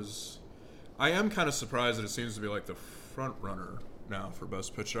necessary. I am kind of surprised that it seems to be like the front runner now for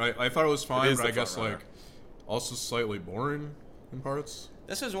Best Picture. I thought it was fine, but I guess like also slightly boring in parts.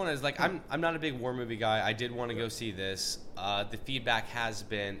 This was one is like I'm not a big war movie guy. I did want to go see this. The feedback has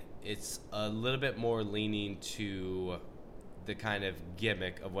been it's a little bit more leaning to the kind of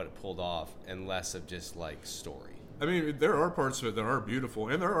gimmick of what it pulled off and less of just like story. I mean, there are parts of it that are beautiful,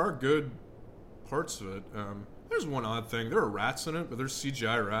 and there are good parts of it. There's one odd thing. There are rats in it, but there's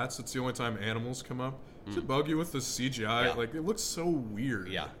CGI rats. It's the only time animals come up. Does it bug you with the CGI? Yeah. Like, it looks so weird.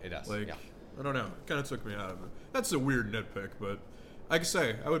 Yeah, it does. Like, yeah. I don't know. It kind of took me out of it. That's a weird nitpick, but like I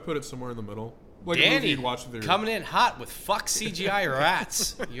say, I would put it somewhere in the middle. Like Danny, a movie you'd watch with your... coming in hot with fuck CGI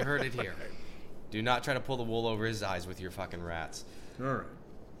rats. You heard it here. Do not try to pull the wool over his eyes with your fucking rats. All right.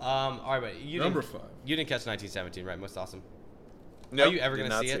 All right, but Number 5. You didn't catch 1917, right? Most awesome. No, Are you ever going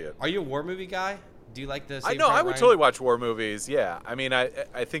to see it? Are you a war movie guy? Do you like the? I know. I would totally watch war movies. Yeah. I mean, I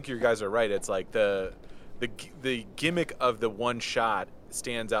think you guys are right. It's like the gimmick of the one shot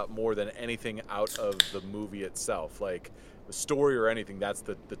stands out more than anything out of the movie itself. Like the story or anything, that's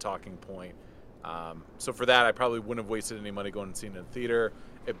the talking point. So for that, I probably wouldn't have wasted any money going and seeing it in the theater.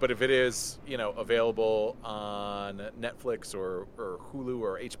 But if it is, available on Netflix or Hulu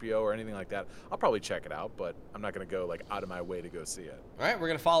or HBO or anything like that, I'll probably check it out. But I'm not going to go like out of my way to go see it. All right, we're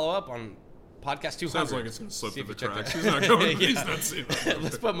going to follow up on Podcast 200. Sounds like it's going to slip through the cracks. He's not going. He's not seeing it.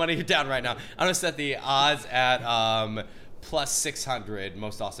 Let's put money down right now. I'm going to set the odds at plus 600.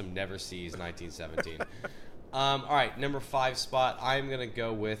 Most awesome never sees 1917. All right, number 5 spot. I'm going to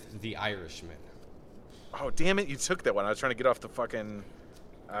go with The Irishman. Oh, damn it. You took that one. I was trying to get off the fucking...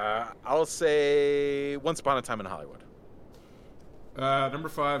 I'll say Once Upon a Time in Hollywood. Number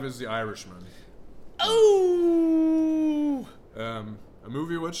 5 is The Irishman. Oh! A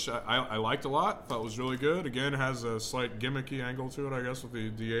movie which I liked a lot, thought was really good. Again, has a slight gimmicky angle to it, I guess, with the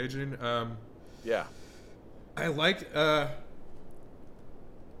de-aging. Yeah. I liked... I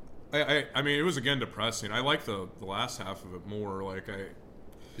mean, it was, again, depressing. I liked the last half of it more. Like,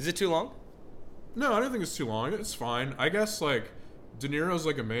 Is it too long? No, I don't think it's too long. It's fine. I guess, like, De Niro's,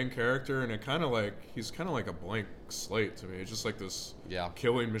 like, a main character, and it kind of, like, he's kind of like a blank slate to me. It's just, like, this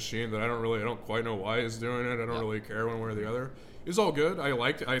killing machine that I don't quite know why he's doing it. I don't really care one way or the other. It was all good. I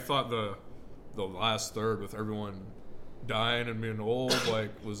liked it. I thought the last third with everyone dying and being old,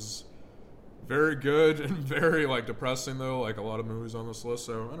 like, was very good and very, like, depressing, though, like a lot of movies on this list.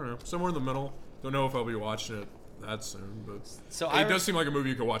 So, I don't know. Somewhere in the middle. Don't know if I'll be watching it that soon, but it does seem like a movie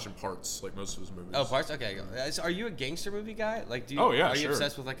you could watch in parts, like most of his movies. Oh, parts? Okay. Are you a gangster movie guy? Like, are you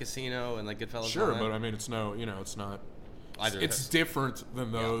obsessed with like Casino and like Goodfellas? Sure, but I mean, it's it's not. Either it's different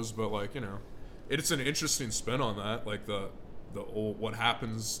than those, but like it's an interesting spin on that, like the old what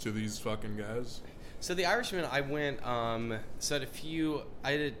happens to these fucking guys. So The Irishman, I went. So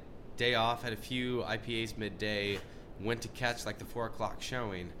I had a day off, had a few IPAs midday, went to catch like the 4:00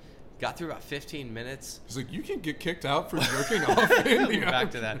 showing. Got through about 15 minutes. He's like, you can get kicked out for jerking off.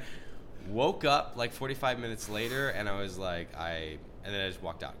 Back to that. Woke up like 45 minutes later, and I was like, and then I just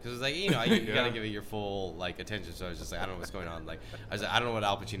walked out because it was like, you gotta give it your full like attention. So I was just like, I don't know what's going on. Like, I was like, I don't know what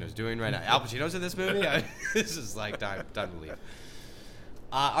Al Pacino's doing right now. Al Pacino's in this movie. This is like time to leave.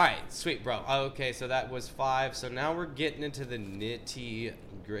 All right, sweet, bro. Okay, so that was 5. So now we're getting into the nitty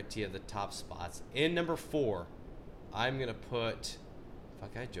gritty of the top spots. In number 4, I'm gonna put.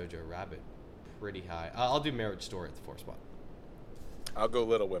 Fuck, I had Jojo Rabbit pretty high. I'll do Marriage Story at the 4th spot. I'll go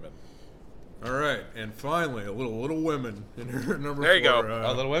Little Women. All right, and finally, a Little Women in her number 4. There you go.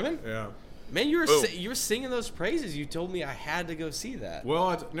 Little Women? Yeah. Man, you were singing those praises. You told me I had to go see that. Well,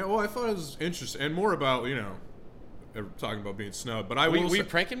 I thought it was interesting and more about talking about being snubbed. But were you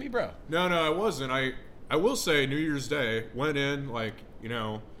pranking me, bro? No, I wasn't. I will say New Year's Day went in like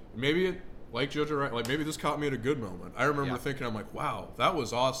maybe it. Like Jojo Rabbit, like maybe this caught me at a good moment. I remember thinking, I'm like, wow, that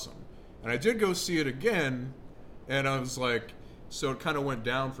was awesome. And I did go see it again, and I was like, so it kind of went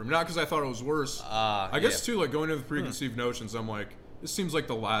down for me. Not because I thought it was worse. I guess, too, like going into the preconceived notions, I'm like, this seems like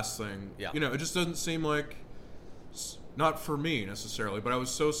the last thing. Yeah. It just doesn't seem like, not for me necessarily, but I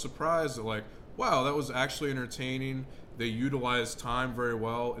was so surprised that like, wow, that was actually entertaining. They utilized time very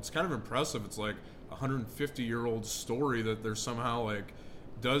well. It's kind of impressive. It's like a 150-year-old story that they're somehow like,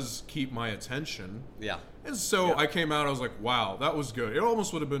 does keep my attention. Yeah. And so I came out, I was like, wow, that was good. It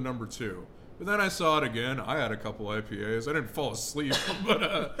almost would have been number 2. But then I saw it again. I had a couple IPAs. I didn't fall asleep,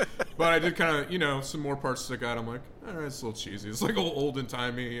 but I did kind of, some more parts stick out. I'm like, all right, it's a little cheesy. It's like old and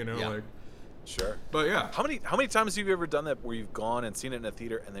timey, like Sure. But yeah. How many times have you ever done that where you've gone and seen it in a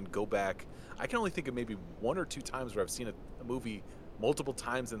theater and then go back? I can only think of maybe 1 or 2 times where I've seen a movie multiple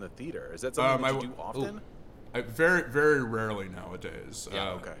times in the theater. Is that something that you do often? Very, very rarely nowadays.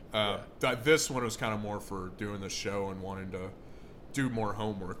 Yeah, okay. This one was kind of more for doing the show and wanting to do more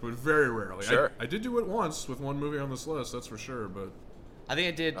homework, but very rarely. Sure. I did do it once with one movie on this list, that's for sure. But I think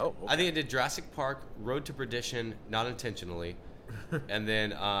I did. Oh, okay. I think I did Jurassic Park, Road to Perdition, not intentionally, and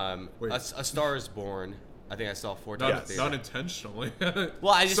then A Star Is Born. I think I saw 4 times. Not intentionally.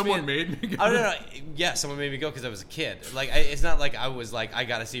 Well, I just someone made me go. I don't know. Yeah, someone made me go because I was a kid. Like, it's not like I was like I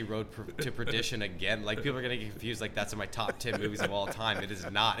gotta see Road to Perdition again. Like, people are gonna get confused. Like, that's in my top 10 movies of all time. It is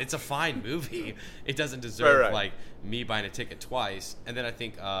not. It's a fine movie. It doesn't deserve like me buying a ticket twice. And then I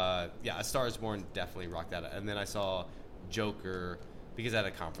think A Star Is Born definitely rocked that. And then I saw Joker. Because I had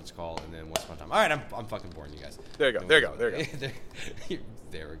a conference call, and then Once Upon a Time. All right, I'm fucking boring, you guys. There you go.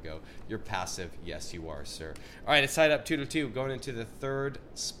 There we go. You're passive. Yes, you are, sir. All right, it's tied up 2-2. Going into the third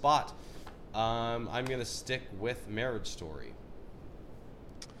spot, I'm going to stick with Marriage Story.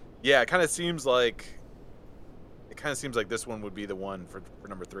 Yeah, it kind of seems like this one would be the one for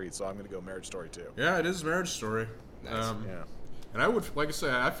number 3, so I'm going to go Marriage Story too. Yeah, it is Marriage Story. Nice. Yeah. And I would, like I say,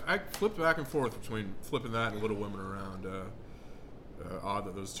 I flip back and forth between flipping that and Little Women around. Odd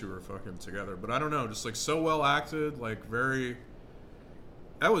that those two are fucking together, but I don't know, just like so well acted, like very.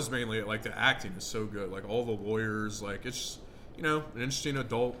 That was mainly it. Like the acting is so good, like all the lawyers, like it's just, an interesting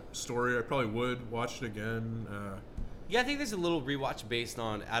adult story. I probably would watch it again. Yeah, I think there's a little rewatch based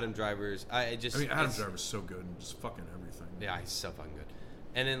on Adam Driver's. Adam Driver's so good and just fucking everything. Yeah, he's so fucking good.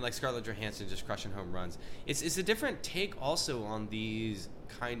 And then like Scarlett Johansson just crushing home runs. It's a different take also on these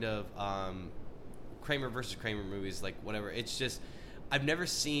kind of Kramer versus Kramer movies, like whatever. It's just. I've never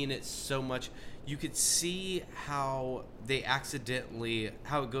seen it so much. You could see how they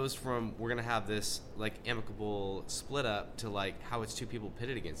how it goes from we're going to have this like amicable split up to like how it's 2 people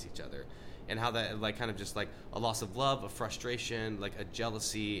pitted against each other, and how that like kind of just like a loss of love, a frustration, like a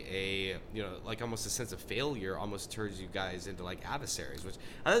jealousy, like almost a sense of failure almost turns you guys into like adversaries, which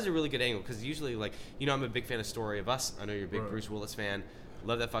I think is a really good angle because usually like, I'm a big fan of Story of Us. I know you're a big Bruce Willis fan.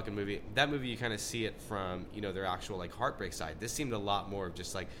 Love that fucking movie. That movie, you kind of see it from, their actual, like, heartbreak side. This seemed a lot more of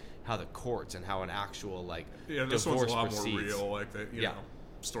just, like, how the courts and how an actual, like, this divorce one's a lot proceeds. more real, like, you know,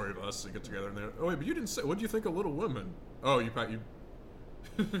 Story of Us, they get together and they're, oh, wait, but you didn't say, what do you think of Little Women? Oh, you to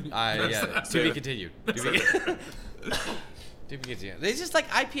be continued. To be continued. It's just, like,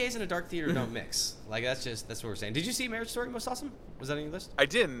 IPAs in a dark theater don't mix. Like, that's what we're saying. Did you see Marriage Story, Most Awesome? Was that on your list? I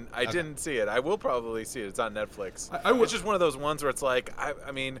didn't. I didn't see it. I will probably see it. It's on Netflix. It's just one of those ones where it's like, I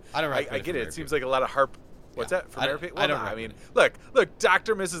get it. It seems like a lot of harp. What's that? For married people? I mean, look,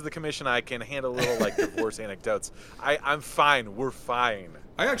 Dr. Mrs. the Commission, I can handle a little, like, divorce anecdotes. I'm fine. We're fine.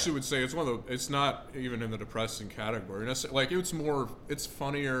 I actually would say it's not even in the depressing category. Like, it's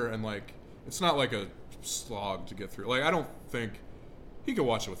funnier and, like, it's not like a slog to get through. Like, I don't think he could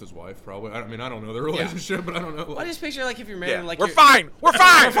watch it with his wife, probably. I mean, I don't know their relationship, but I don't know. Like, I just picture, like, if you're married, like, we're fine,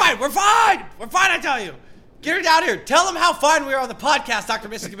 I tell you. Get her down here. Tell them how fine we are on the podcast, Dr.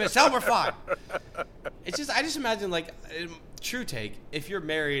 Mrs. Commission. Tell them we're fine. It's just, I just imagine, like, true take, if you're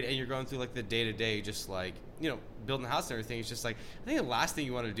married and you're going through, like, the day-to-day, just, like, building a house and everything, it's just, like, I think the last thing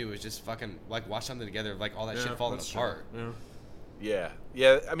you want to do is just fucking, like, watch something together, like, all that shit falling apart. Yeah.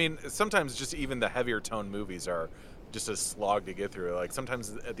 I mean, sometimes just even the heavier tone movies are just a slog to get through. Like,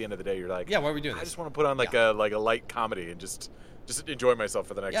 sometimes at the end of the day, you're like, why are we doing this? I just want to put on, like, a light comedy and just enjoy myself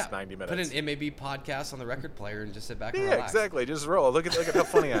for the next 90 minutes. Put an MAB podcast on the record player and just sit back and relax. Yeah, exactly. Just roll. Look at how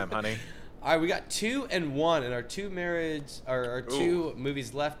funny I am, honey. All right, we got 2 and 1, and our 2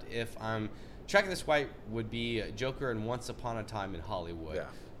 movies left, if I'm tracking this right, would be Joker and Once Upon a Time in Hollywood.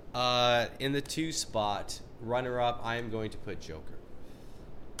 Yeah. In the 2 spot, runner-up, I am going to put Joker.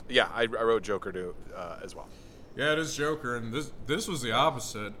 Yeah, I wrote Joker too, as well. Yeah, it is Joker, and this was the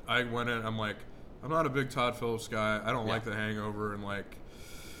opposite. I went in, I'm like, I'm not a big Todd Phillips guy. I don't like The Hangover, and like,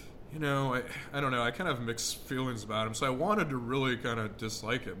 I don't know. I kind of have mixed feelings about him, so I wanted to really kind of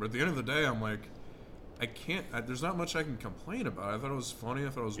dislike it. But at the end of the day, I'm like, I can't. There's not much I can complain about. I thought it was funny. I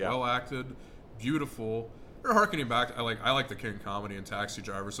thought it was well acted, beautiful. Or harkening back, I like the King comedy and Taxi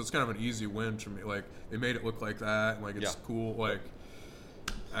Driver, so it's kind of an easy win for me. Like, they made it look like that, and like it's cool. Like,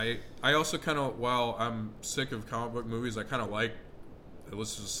 I also kind of, while I'm sick of comic book movies, I kind of like. It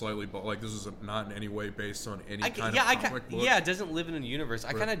was just slightly, like, this is not in any way based on any kind of comic book. Yeah, it doesn't live in a universe.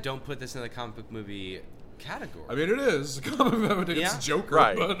 I kind of don't put this in the comic book movie category. I mean, it is a comic book movie. It's Joker,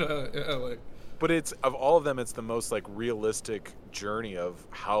 right? But But it's, of all of them, it's the most, like, realistic journey of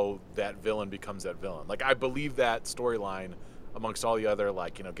how that villain becomes that villain. Like, I believe that storyline amongst all the other,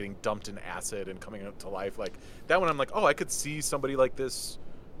 like, you know, getting dumped in acid and coming up to life. Like, that one I'm like, oh, I could see somebody like this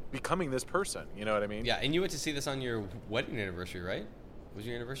becoming this person. You know what I mean? Yeah, and you went to see this on your wedding anniversary, right? Was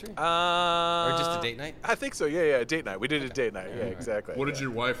your anniversary? Or just a date night? I think so. Yeah, date night. We did a date night. Yeah, exactly. What did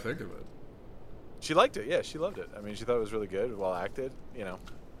your wife think of it? She liked it. Yeah, she loved it. I mean, she thought it was really good, well acted. You know,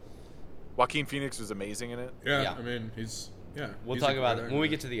 Joaquin Phoenix was amazing in it. Yeah. I mean, We'll talk about it when we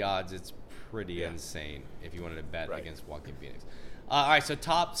get to the odds. It's pretty insane if you wanted to bet against Joaquin Phoenix. All right, so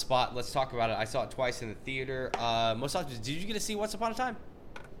top spot. Let's talk about it. I saw it twice in the theater. Most often, did you get to see Once Upon a Time?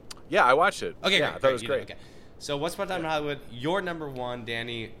 Yeah, I watched it. Okay, yeah, great, I thought it was great. Okay. So Once Upon a Time in Hollywood, your number one,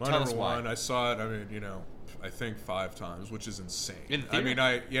 Danny. My tell number us why. one, I saw it. I mean, you know, I think 5 times, which is insane. In the theater?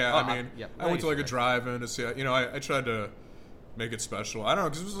 I mean, I went to like a drive-in to see it. You know, I tried to make it special. I don't know,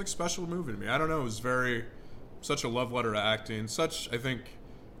 because it was like a special movie to me. I don't know. It was such a love letter to acting. I think,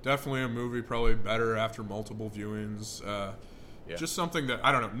 definitely a movie probably better after multiple viewings. Just something that,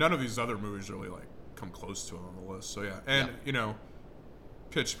 I don't know, none of these other movies really like come close to it on the list. So yeah, and you know,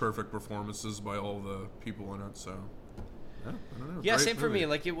 pitch perfect performances by all the people in it. So yeah, I don't know. Yeah, Great same for movie. me.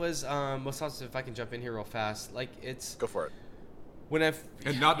 Like it was most often, if I can jump in here real fast, like it's Go for it. when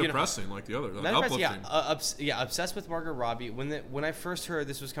and not depressing like the other. Uplifting. Obsessed with Margot Robbie. When I first heard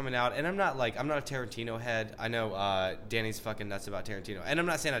this was coming out, and I'm not a Tarantino head. I know Danny's fucking nuts about Tarantino, and I'm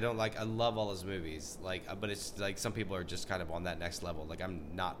not saying I love all his movies, like, but it's like some people are just kind of on that next level. Like I'm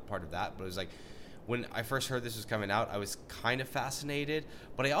not part of that, but it was like when I first heard this was coming out, I was kind of fascinated,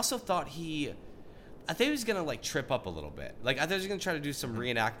 but I also thought he was gonna like trip up a little bit. Like I thought he was gonna try to do some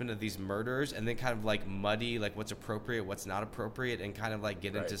reenactment of these murders and then kind of like muddy like what's appropriate, what's not appropriate, and kind of like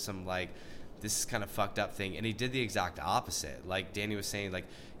get into some like this is kind of fucked up thing. And he did the exact opposite. Like Danny was saying, like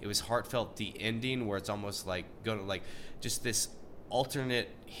it was heartfelt. The ending where it's almost like going to like just this alternate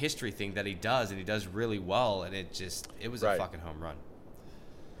history thing that he does, and he does really well. And it was a fucking home run.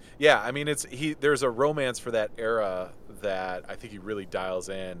 Yeah, I mean there's a romance for that era that I think he really dials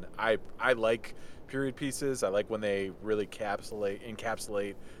in. I like period pieces. I like when they really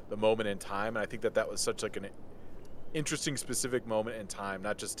encapsulate the moment in time, and I think that was such like an interesting specific moment in time,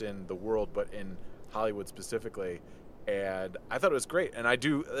 not just in the world but in Hollywood specifically. And I thought it was great. And I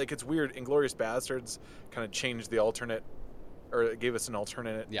do like, it's weird, Inglourious Basterds kind of changed the alternate, or gave us an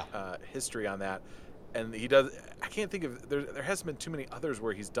alternate history on that. And he does. I can't think of there hasn't been too many others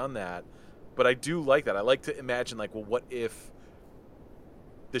where he's done that, but I do like that. I like to imagine like, well, what if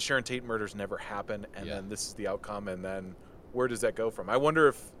the Sharon Tate murders never happen, and then this is the outcome, and then where does that go from? I wonder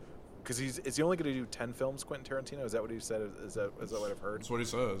if, because is he only going to do 10 films, Quentin Tarantino? Is that what he said? Is that what I've heard? That's what he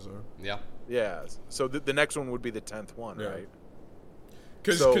says. Yeah. Yeah. So the next one would be the 10th one, right?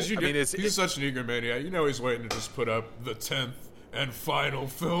 Because he's such an egomaniac. You know, he's waiting to just put up the 10th and final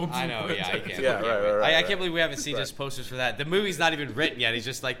film. I know, I can't believe we haven't seen just posters for that. The movie's not even written yet. He's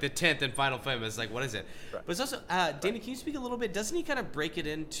just like the 10th and final film. It's like, what is it? Right. But it's also, Danny, can you speak a little bit? Doesn't he kind of break it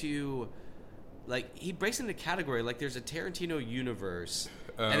into, like, he breaks into category, like there's a Tarantino universe,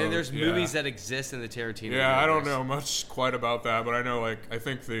 and then there's movies that exist in the Tarantino universe. I don't know much quite about that, but I know, like, I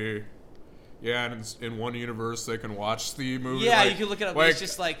think and in one universe they can watch the movie. Yeah, you can look it up. Like, it's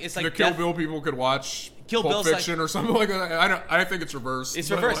just like it's like the Kill Bill people could watch Pulp Fiction or something like that. I think it's reversed.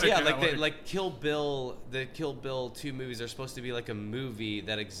 It's reversed, like Kill Bill. The Kill Bill 2 movies are supposed to be like a movie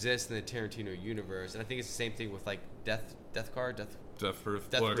that exists in the Tarantino universe, and I think it's the same thing with like Death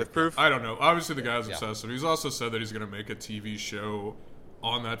Proof. I don't know. Obviously, the guy's obsessive. He's also said that he's going to make a TV show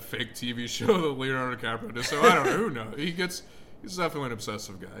on that fake TV show that Leonardo DiCaprio did. So I don't know. Who knows? He's definitely an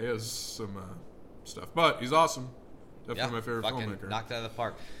obsessive guy. He has some stuff, but he's awesome. Definitely my favorite filmmaker. Knocked it out of the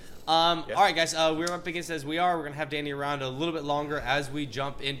park. All right, guys, we're up against as we are. We're going to have Danny around a little bit longer as we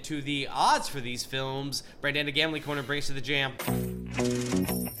jump into the odds for these films. Brandon, the Gambling Corner, brings to the jam.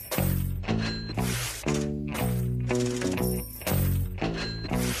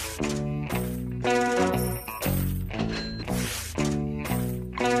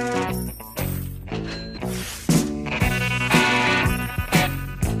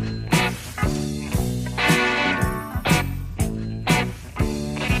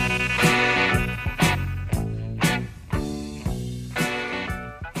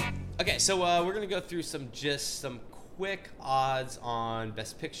 So we're going to go through some quick odds on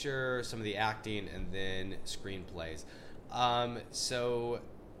Best Picture, some of the acting, and then screenplays. So,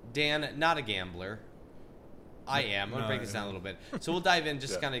 Dan, not a gambler. I am. I'm going to break this down a little bit. So we'll dive in,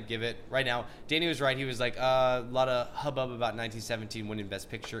 just kind of give it right now. Danny was right. He was like a lot of hubbub about 1917 winning Best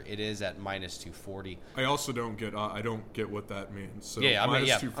Picture. It is at minus 240. I also don't get what that means. So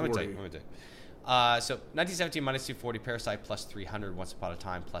minus 240. I'm going to tell you. So 1917 minus 240, Parasite plus 300, Once Upon a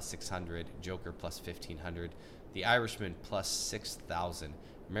Time plus 600, Joker plus 1500, The Irishman plus 6,000,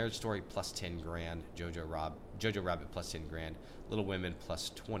 Marriage Story plus 10 grand, Jojo Rabbit plus 10 grand, Little Women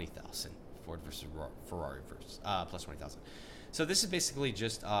plus 20,000, Ford versus Ferrari plus 20,000. So this is basically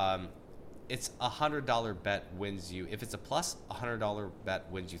just it's $100 bet wins you. If it's a plus, $100 bet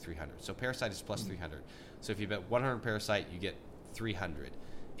wins you 300. So Parasite is plus 300. So if you bet 100 Parasite, you get 300.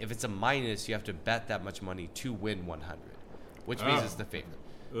 If it's a minus, you have to bet that much money to win 100, which means it's the favorite.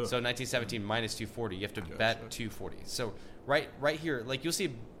 So 1917 minus 240, you have to bet 240. So right here, like you'll see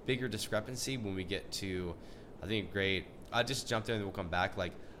a bigger discrepancy when we get to, I think, great. I'll just jump there and then we'll come back.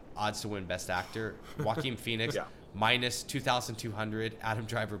 Like odds to win Best Actor, Joaquin Phoenix minus 2,200, Adam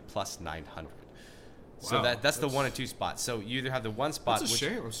Driver plus 900. So that's the 1 and 2 spots. So you either have the one spot. That's a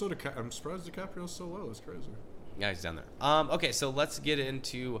shame. I'm surprised DiCaprio's so low. That's crazy. Yeah, he's down there. Okay, so let's get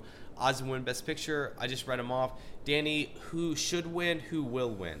into odds to win Best Picture. I just read them off. Danny, who should win? Who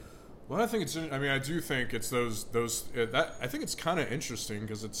will win? Well, I think it's. I mean, I do think it's those. I think it's kind of interesting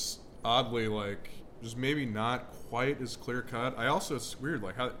because it's oddly like just maybe not quite as clear cut. It's weird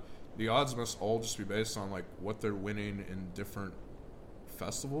like how the odds must all just be based on like what they're winning in different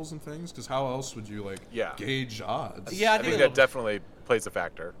festivals and things. Because how else would you gauge odds? Yeah, I think that definitely plays a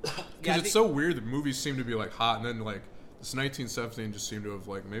factor. Because it's so weird that movies seem to be like hot, and then like this 1917 just seemed to have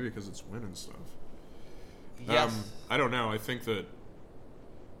like maybe because it's winning stuff. Yes. I don't know. I think that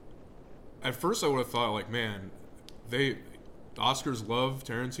at first I would have thought like, man, the Oscars love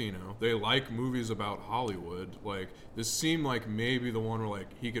Tarantino. They like movies about Hollywood. Like this seemed like maybe the one where like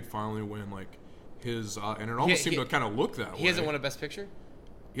he could finally win like his, and it almost seemed to kind of look that way. He hasn't won a Best Picture.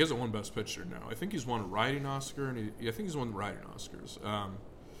 He hasn't won Best Picture, no. I think he's won a writing Oscar, and I think he's won the writing Oscars.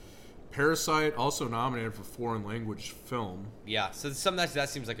 Parasite, also nominated for foreign language film. Yeah, so sometimes that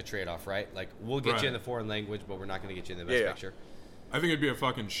seems like a trade-off, right? Like, we'll get you in the foreign language, but we're not going to get you in the Best Picture. I think it'd be a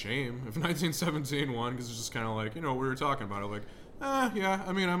fucking shame if 1917 won, because it's just kind of like, we were talking about it, like, yeah,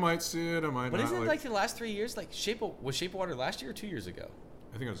 I mean, I might see it, I might not. But isn't it like the last 3 years? Like, was Shape of Water last year or 2 years ago?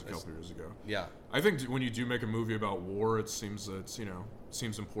 I think it was a couple years ago. Yeah. I think when you do make a movie about war, it seems that it's,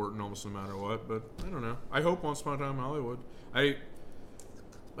 seems important almost no matter what, but I don't know. I hope Once Upon a Time in Hollywood. I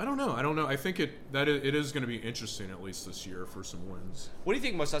don't know. I think it is going to be interesting at least this year for some wins. What do you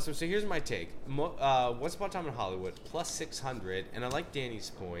think, most awesome? So here's my take. Once Upon a Time in Hollywood plus 600, and I like Danny's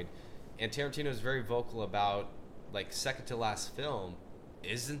point. And Tarantino is very vocal about like second to last film.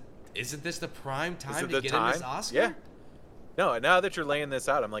 Isn't this the prime time to get him his Oscar? Yeah. No, now that you're laying this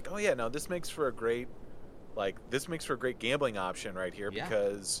out, I'm like, oh yeah, no, this makes for a great gambling option right here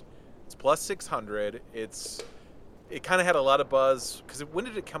because it's plus 600. It kind of had a lot of buzz because when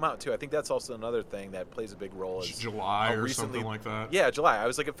did it come out too? I think that's also another thing that plays a big role. Is July or something like that. Yeah, July. I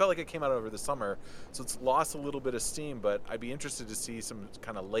was like, it felt like it came out over the summer, so it's lost a little bit of steam. But I'd be interested to see some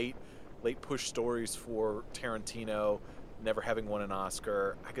kind of late push stories for Tarantino, never having won an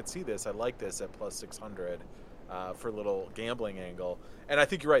Oscar. I could see this. I like this at plus 600. For a little gambling angle, and I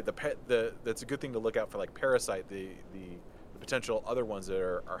think you're right. That's a good thing to look out for, like Parasite, the potential other ones that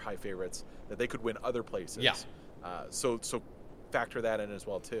are high favorites that they could win other places. Yeah. So factor that in as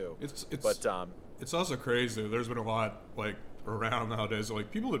well too. It's also crazy. There's been a lot like around nowadays.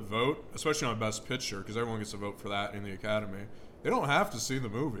 Like people that vote, especially on Best Picture, because everyone gets to vote for that in the Academy. They don't have to see the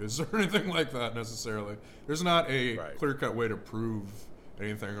movies or anything like that necessarily. There's not a clear-cut way to prove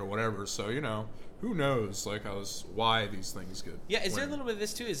anything or whatever. So who knows like why these things get is there a little bit of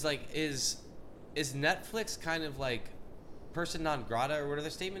this too? Is Netflix kind of like person non grata or whatever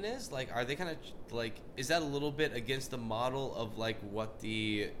their statement is? Like, are they kind of like, is that a little bit against the model of like what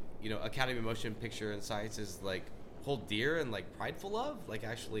the Academy of Motion Picture and Sciences like hold dear and like prideful of, like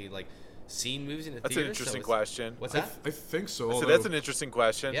actually like seen movies in the theater? That's an interesting question. What's that? I think so. So that's an interesting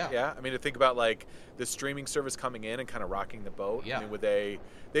question. Yeah. I mean, to think about like the streaming service coming in and kind of rocking the boat. Yeah. I mean, would they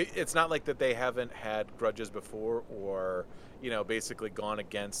it's not like that they haven't had grudges before or basically gone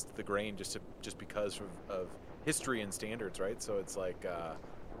against the grain just because of history and standards, right? So it's like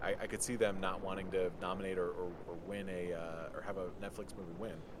I could see them not wanting to nominate or win or have a Netflix movie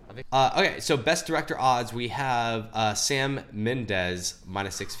win. Okay, so Best Director odds, we have Sam Mendes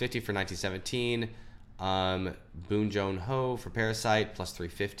minus 650 for 1917, Boon Joon-ho for Parasite plus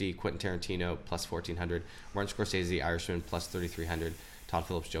 350, Quentin Tarantino plus 1400, Martin Scorsese Irishman plus 3300, Todd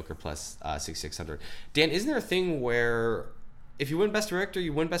Phillips Joker plus 6600. Dan, isn't there a thing where if you win Best Director,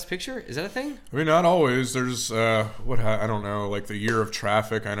 you win Best Picture? Is that a thing? I mean, not always. There's I don't know, like The Year of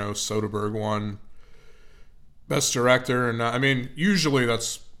Traffic. I know Soderbergh won Best Director, and I mean, usually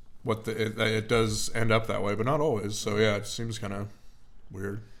that's what it does end up that way, but not always. So yeah, it seems kind of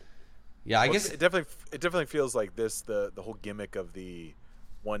weird. Yeah, I guess it definitely feels like this. The whole gimmick of the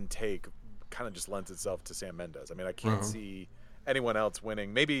one take kind of just lends itself to Sam Mendes. I mean, I can't see anyone else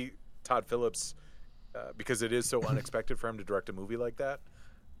winning. Maybe Todd Phillips, because it is so unexpected for him to direct a movie like that.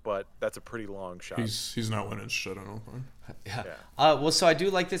 But that's a pretty long shot. He's not winning shit, I don't think. Yeah. Well, so I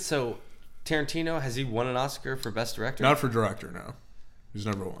do like this. So Tarantino, has he won an Oscar for Best Director? Not for director, no. He's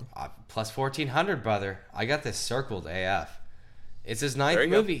never won. Plus 1,400, brother. I got this circled AF. It's his 9th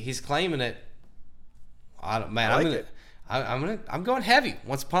movie. He's claiming it. I'm going heavy.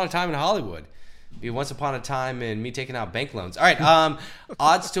 Once Upon a Time in Hollywood. Be Once Upon a Time and me taking out bank loans. All right.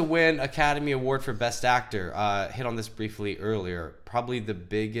 Odds to win Academy Award for Best Actor. Hit on this briefly earlier. Probably the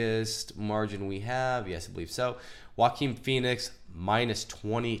biggest margin we have. Yes, I believe so. Joaquin Phoenix minus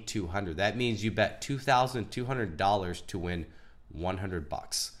 2,200. That means you bet $2,200 to win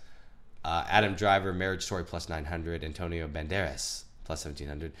 $100. Adam Driver, Marriage Story plus 900. Antonio Banderas plus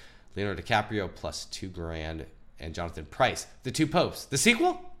 1,700. Leonardo DiCaprio plus $2,000. And Jonathan Pryce, The Two Popes. The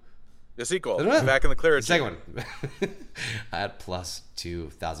sequel? The sequel. Back in the clear. The second one. At plus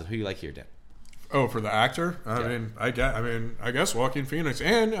 2,000. Who you like here, Dan? Oh, for the actor? I guess Joaquin Phoenix.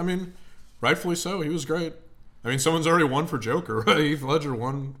 And, rightfully so. He was great. Someone's already won for Joker, right? Heath Ledger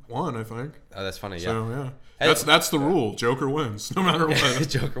won, I think. Oh, that's funny, yeah. So, yeah. That's the rule. Joker wins, no matter what.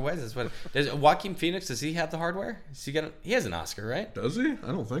 Joker wins. That's funny. Does Joaquin Phoenix, does he have the hardware? He has an Oscar, right? Does he?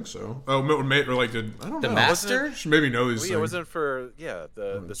 I don't think so. Oh, or I don't know. The Master? Maybe know these things. Yeah, wasn't it for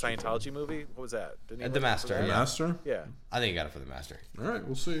the Scientology movie? What was that? Didn't he The Master. The Master? Yeah. I think he got it for The Master. All right,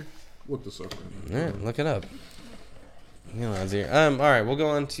 we'll see. Look this up. Yeah, look it up. All right, we'll go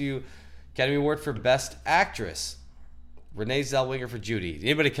on to Academy Award for Best Actress. Renee Zellweger for Judy. Did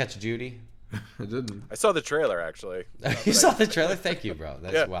anybody catch Judy? I didn't. I saw the trailer, actually. You saw the trailer? Thank you, bro.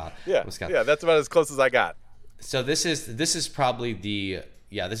 That's wild. Yeah, that's about as close as I got. So this is probably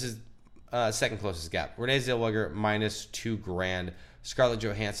second closest gap. Renee Zellweger minus $2,000. Scarlett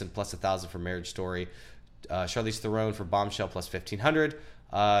Johansson plus 1,000 for Marriage Story. Charlize Theron for Bombshell plus 1,500.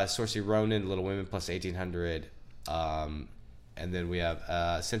 Saoirse Ronan, Little Women plus 1,800. And then we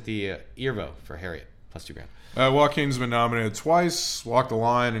have Cynthia Erivo for Harriet plus $2,000. Joaquin's been nominated twice. Walk the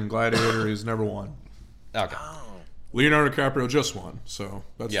Line and Gladiator. He's never won. Okay. Leonardo DiCaprio just won, so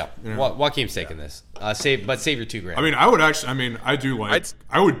that's Joaquin's taking this. Save your $2,000. I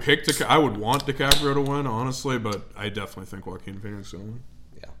would want DiCaprio to win, honestly, but I definitely think Joaquin Phoenix will win.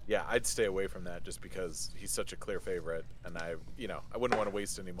 Yeah, I'd stay away from that just because he's such a clear favorite, and I wouldn't want to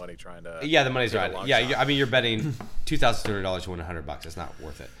waste any money trying to. Yeah, the money's right. Yeah, you're betting $2,200 to win $100. It's not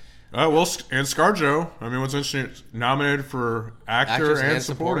worth it. And ScarJo. What's interesting? Nominated for actor and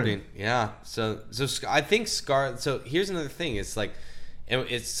supporting. Yeah. So I think So here's another thing. It's like,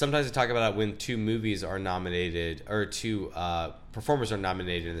 it's sometimes I talk about it when two movies are nominated or two performers are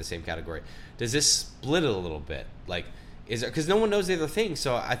nominated in the same category. Does this split it a little bit? Like, is it because no one knows the other thing?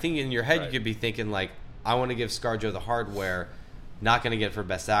 So I think in your head you could be thinking like, I want to give ScarJo the hardware, not going to get for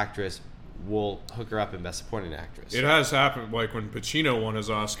Best Actress. We'll hook her up in Best Supporting Actress. It has happened. Like when Pacino won his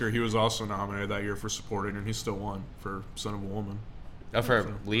Oscar, he was also nominated that year for supporting, and he still won for Son of a Woman. Oh,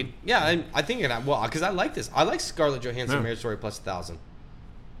 for lead? Yeah, and I think because I like this. I like Scarlett Johansson Marriage Story plus 1,000.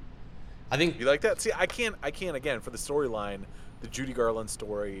 I think you like that. See, I can't again for the storyline, the Judy Garland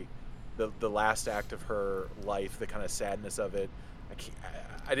story, the last act of her life, the kind of sadness of it.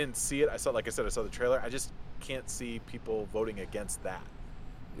 I didn't see it. I saw the trailer. I just can't see people voting against that.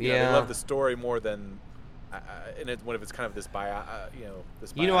 They love the story more than, what if it's kind of this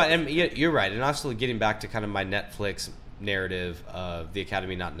this. You know what? And you're right. And also getting back to kind of my Netflix narrative of the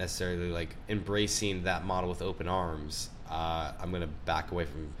Academy not necessarily like embracing that model with open arms. I'm going to back away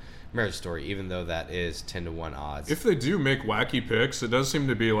from Marriage Story, even though that is 10-1 odds. If they do make wacky picks, it does seem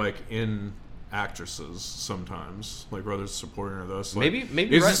to be like in actresses sometimes, like whether it's supporting or this. Like,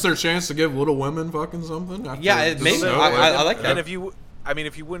 maybe is this their chance to give Little Women fucking something? Yeah, maybe. I like that. And if you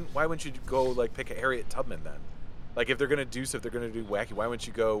wouldn't, why wouldn't you go like pick a Harriet Tubman then? Like if they're gonna do wacky, why wouldn't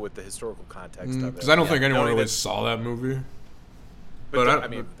you go with the historical context of it? Because I don't think anyone really saw that movie.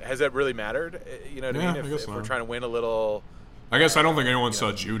 But has that really mattered? You know what I mean? If we're trying to win a little, I guess I don't think anyone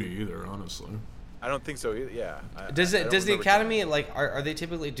saw Judy either. Honestly, I don't think so either. Yeah. Does the Academy like are they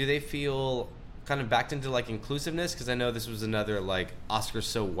typically, do they feel kind of backed into like inclusiveness? Because I know this was another like Oscars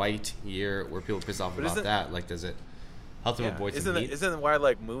so white year where people piss off about that. Like, does it help them avoid some heat? Isn't why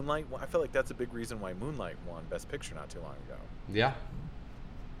like Moonlight? I feel like that's a big reason why Moonlight won Best Picture not too long ago. Yeah.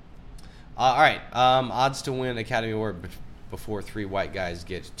 All right. Odds to win Academy Award before three white guys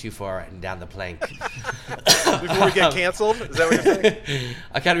get too far and down the plank. Before we get canceled? Is that what you're saying?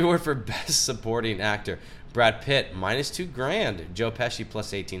 Academy Award for Best Supporting Actor. Brad Pitt minus $2,000. Joe Pesci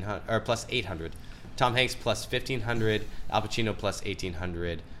plus 1,800 or plus 800. Tom Hanks plus 1,500. Al Pacino plus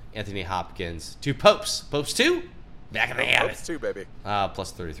 1,800. Anthony Hopkins. Two Popes. Popes 2? Back in the habit. Popes 2, baby.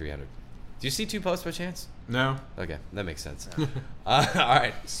 Plus 3,300. Do you see Two Popes by chance? No. Okay, that makes sense. All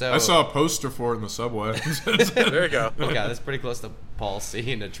right, so I saw a poster for it in the subway. There you go. Okay, that's pretty close to Paul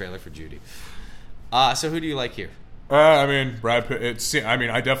seeing a trailer for Judy. So who do you like here? I mean, Brad Pitt.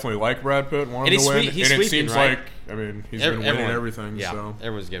 I definitely like Brad Pitt. Wanted to win, he's and it sweeping, seems right? like he's been winning everything. Yeah, so.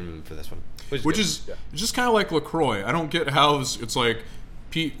 everyone's giving him for this one, which is just kind of like LaCroix. I don't get how it's like.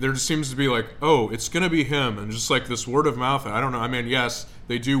 Pete, there just seems to be like, oh, it's gonna be him, and just like this word of mouth. I don't know. I mean, yes,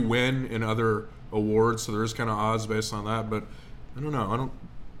 they do win in other awards, so there's kind of odds based on that. But I don't know. I don't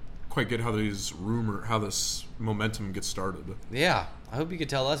quite get how this momentum gets started. Yeah, I hope you could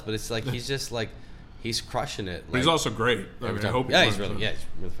tell us, but it's like he's just like he's crushing it. Like, but he's also great. I hope. He's really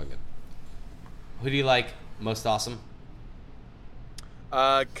fucking good. Who do you like most? Awesome.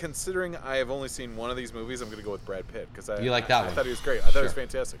 Considering I have only seen one of these movies, I'm going to go with Brad Pitt because you like that one. I thought he was great. I thought he was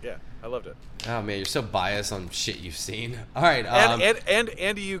fantastic. Yeah, I loved it. Oh man, you're so biased on shit you've seen. All right, and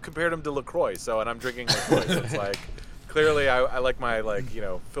Andy, you compared him to LaCroix, and I'm drinking LaCroix. So it's like clearly I like my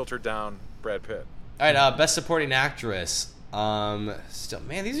filtered down Brad Pitt. All right, best supporting actress. Still,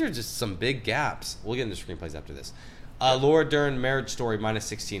 man, these are just some big gaps. We'll get into screenplays after this. Laura Dern, Marriage Story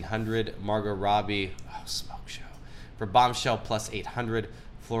minus 1,600. Margot Robbie, Smoke Show. For Bombshell, plus 800.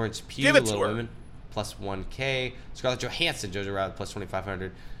 Florence Pugh, Little Women, plus 1K. Scarlett Johansson, Jojo Rabbit, plus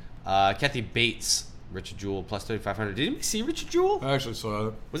 2,500. Kathy Bates, Richard Jewell, plus 3,500. Did you see Richard Jewell? I actually saw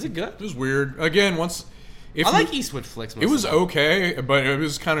it. Was it good? It was weird. Again, I like Eastwood flicks. It was okay, but it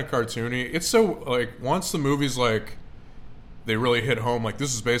was kind of cartoony. It's so, once the movie's, they really hit home,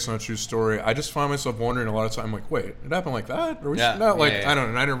 this is based on a true story, I just find myself wondering a lot of time, wait, it happened like that? Or I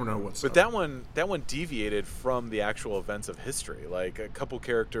don't know, I never know what's up. But that one deviated from the actual events of history. A couple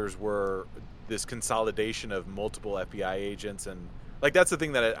characters were this consolidation of multiple FBI agents, and, that's the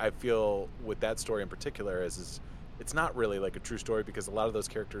thing that I feel with that story in particular is it's not really, a true story because a lot of those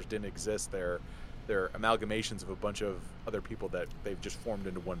characters didn't exist. They're amalgamations of a bunch of other people that they've just formed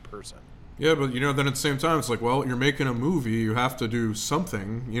into one person. Yeah, but then at the same time, it's you're making a movie, you have to do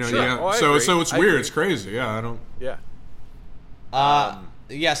something. Sure. So it's weird, it's crazy. Yeah, I don't. Yeah.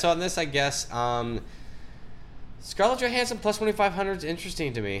 So on this, I guess Scarlett Johansson plus 2,500 is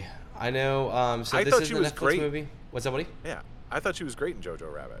interesting to me. I know. I this thought is she the was Netflix great. Movie. What's that, buddy? Yeah, I thought she was great in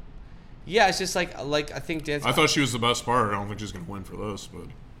Jojo Rabbit. Yeah, it's just I think Dan's. I thought she was the best part. I don't think she's gonna win for this, but.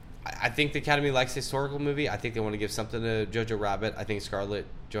 I think the Academy likes historical movie. I think they want to give something to Jojo Rabbit. I think Scarlett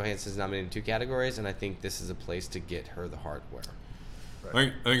Johansson's nominated in 2 categories, and I think this is a place to get her the hardware.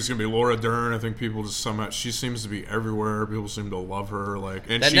 Right. I think it's going to be Laura Dern. I think people just somehow, she seems to be everywhere. People seem to love her.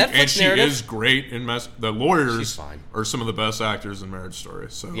 And she is great in the lawyers are some of the best actors in Marriage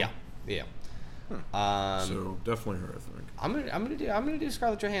Story. So yeah. So definitely her, I think. I'm gonna do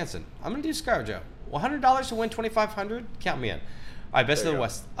Scarlett Johansson. I'm gonna do ScarJo. $100 to win 2,500. Count me in. All right, Best of the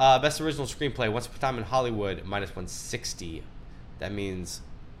West. Best original screenplay. Once Upon a Time in Hollywood minus 160. That means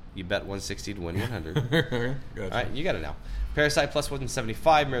you bet 160 to win 100. Gotcha. All right, you got it now. Parasite plus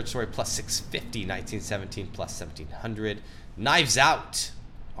 175. Marriage Story plus 650. 1917 plus 1,700. Knives Out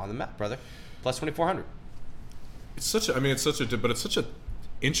on the map, brother. Plus 2,400. It's such a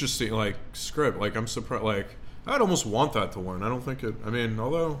interesting script. I'm surprised. I'd almost want that to win. I don't think it.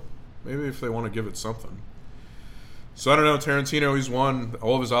 Although maybe if they want to give it something. So I don't know. Tarantino, he's won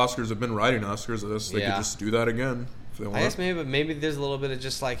all of his Oscars. Have been writing Oscars. They could just do that again if they want. I guess maybe there's a little bit of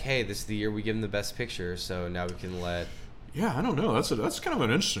just hey, this is the year we give him the best picture, so now we can let. Yeah, I don't know. That's kind of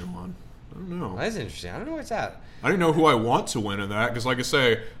an interesting one. I don't know. That's interesting. I don't know where it's at. I don't know who I want to win in that because, like I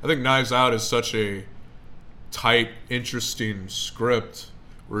say, I think Knives Out is such a tight, interesting script.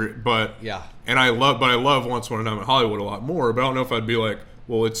 And I love Once Upon a Time in Hollywood a lot more. But I don't know if I'd be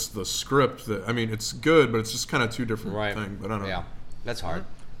well, it's the script that it's good, but it's just kind of two different things. But I don't know. Yeah, that's hard.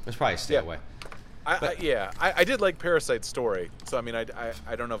 That's probably stay away. I did like Parasite's story. So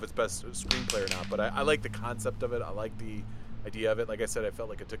I don't know if it's best screenplay or not, but I like the concept of it. I like the idea of it. Like I said, I felt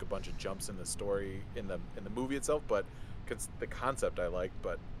like it took a bunch of jumps in the story in the movie itself, but the concept I liked.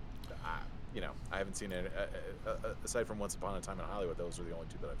 But I haven't seen it aside from Once Upon a Time in Hollywood. Those are the only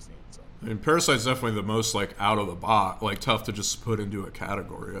 2 that I've seen. So Parasite's definitely the most out of the box, tough to just put into a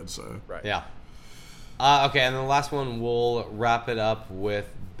category. I'd say. Right. Yeah. Okay, and the last one we'll wrap it up with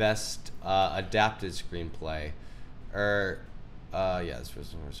best adapted screenplay. This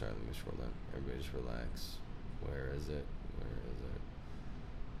first one. Sorry, let me scroll down. Everybody just relax. Where is it?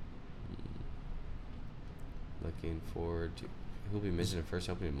 Looking forward to. Who'll be missing the first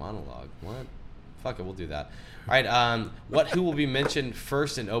opening monologue? What? Fuck it, we'll do that. All right. Who will be mentioned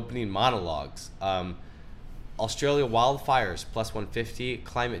first in opening monologues? Australia wildfires plus 150,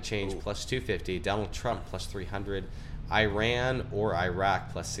 climate change plus 250, Donald Trump plus 300, Iran or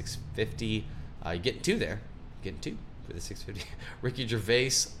Iraq plus 650. Getting two there. Getting two for the 650. Ricky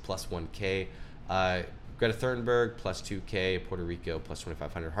Gervais plus 1K. Greta Thunberg plus 2K. Puerto Rico plus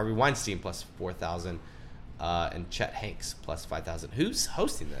 2,500. Harvey Weinstein plus 4,000. And Chet Hanks plus 5,000. Who's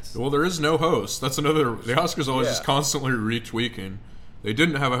hosting this? Well, there is no host. That's another. The Oscars always just constantly retweaking. They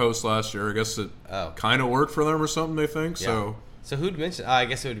didn't have a host last year. I guess it kind of worked for them or something. They think so. So who'd mention? I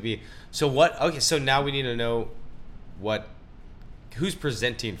guess it would be. So what? Okay. So now we need to know who's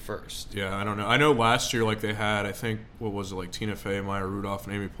presenting first. Yeah, I don't know. I know last year, like they had, I think, what was it, like Tina Fey, Maya Rudolph,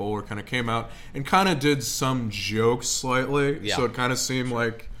 and Amy Poehler kind of came out and kind of did some jokes slightly. Yeah. So it kind of seemed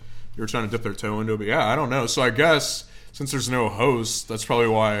like they were trying to dip their toe into it. But yeah, I don't know. So I guess since there's no host, that's probably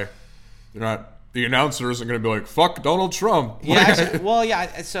why they're not. The announcer isn't going to be like, fuck Donald Trump. Yeah,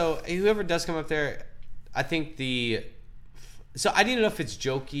 actually, so whoever does come up there, I think so I need to know if it's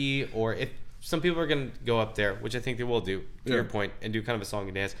jokey or if some people are going to go up there, which I think they will do, to your point, and do kind of a song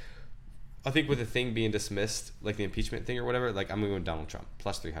and dance. I think with the thing being dismissed, like the impeachment thing or whatever, like I'm going to go with Donald Trump,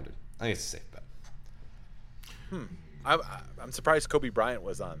 plus 300. I think it's a safe bet. I'm surprised Kobe Bryant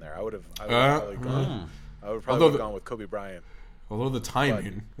was on there. I would have probably gone with Kobe Bryant. Although the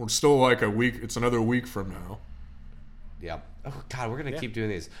timing, we're still like a week. It's another week from now. Yeah. Oh, God, we're going to keep doing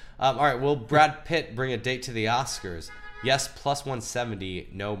these. All right, will Brad Pitt bring a date to the Oscars? Yes, plus 170.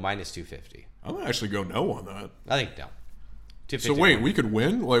 No, minus 250. I'm going to actually go no on that. I think no. 250. So wait, we could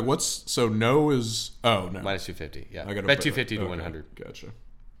win? Like what's... So no is... Oh, no. Minus 250, yeah. I got to bet 250 to 100. Gotcha.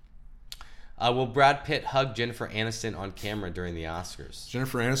 Will Brad Pitt hug Jennifer Aniston on camera during the Oscars?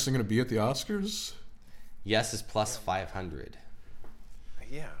 Jennifer Aniston going to be at the Oscars? Yes is plus 500.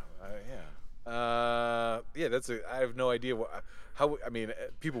 That's I have no idea how. I mean,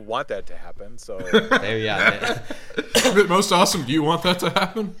 people want that to happen. So Most awesome. Do you want that to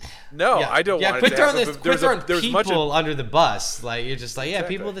happen? No, I don't want it to happen. Quit throwing people under the bus. Like you're just like,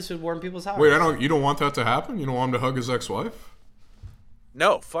 exactly. People. This would warm people's hearts. Wait, You don't want that to happen? You don't want him to hug his ex-wife?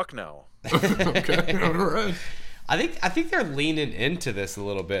 No, fuck no. Okay, all right. I think they're leaning into this a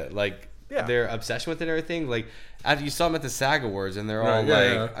little bit, like. Yeah. Their obsession with it and everything. Like, you saw them at the SAG Awards, and they're all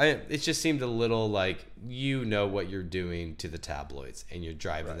it just seemed a little like, you know what you're doing to the tabloids, and you're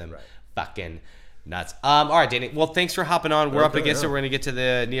driving them fucking nuts. All right, Danny. Well, thanks for hopping on. We're up against it. We're going to get to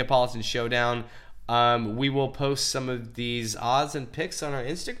the Neapolitan Showdown. We will post some of these odds and picks on our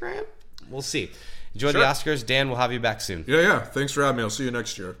Instagram. We'll see. Enjoy the Oscars. Dan, we'll have you back soon. Yeah. Thanks for having me. I'll see you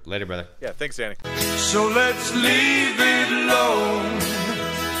next year. Later, brother. Yeah, thanks, Danny. So let's leave it alone.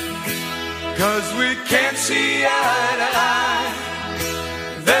 'Cause we can't see eye to eye.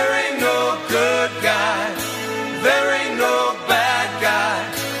 There ain't no good guy. There ain't no bad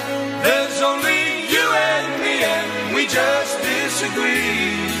guy. There's only you and me, and we just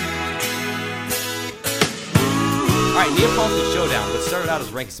disagree. All right, Neapolitan Showdown. What started out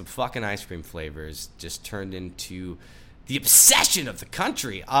as ranking some fucking ice cream flavors just turned into the obsession of the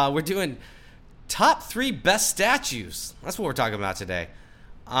country. We're doing top 3 best statues. That's what we're talking about today.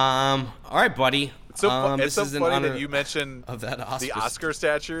 All right, buddy. It's so funny that you mentioned the Oscar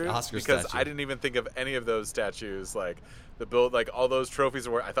statues because statue. I didn't even think of any of those statues. Like all those trophies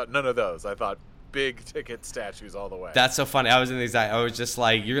were. I thought none of those. I thought big ticket statues all the way. That's so funny. I was just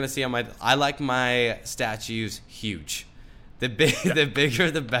like, you're gonna see on I like my statues huge. The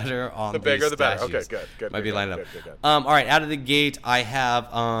bigger the better on the bigger the better. Okay, good. Might be lined up. Good. All right, out of the gate, I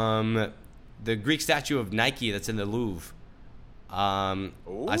have the Greek statue of Nike that's in the Louvre.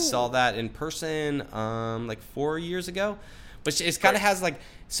 I saw that in person like 4 years ago, but it kind of has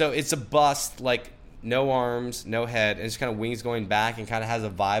so it's a bust, like no arms, no head, and it's kind of wings going back and kind of has a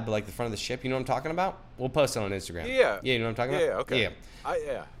vibe like the front of the ship. You know what I'm talking about? We'll post it on Instagram. Yeah, you know what I'm talking about? Yeah, okay.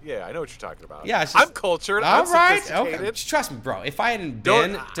 I know what you're talking about. Yeah, I'm cultured. I'm sophisticated. Okay. Trust me, bro. If I hadn't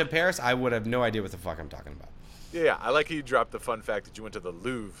been to Paris, I would have no idea what the fuck I'm talking about. Yeah, I like how you dropped the fun fact that you went to the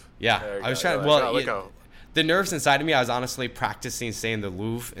Louvre. Yeah, I was trying. The nerves inside of me, I was honestly practicing saying the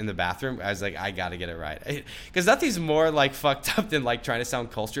Louvre in the bathroom. I was like, I gotta get it right, because nothing's more like fucked up than like trying to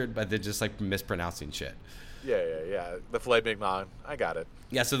sound cultured, but they're just like mispronouncing shit. Yeah. The filet mignon, I got it.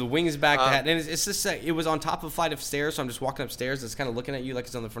 Yeah, so the wings back, the hat, and it's just it was on top of a flight of stairs, so I'm just walking upstairs. It's kind of looking at you like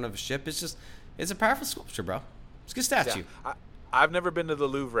it's on the front of a ship. It's a powerful sculpture, bro. It's a good statue. Yeah, I've never been to the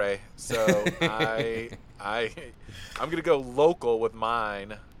Louvre, so I'm gonna go local with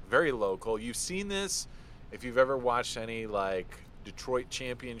mine. Very local. You've seen this. If you've ever watched any like Detroit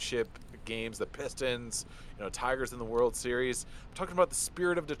championship big games. The Pistons, Tigers in the World Series. I'm talking about the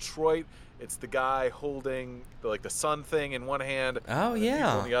Spirit of Detroit. It's the guy holding the sun thing in one hand. Oh,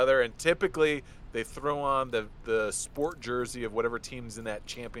 yeah. In the other, and typically they throw on the sport jersey of whatever team's in that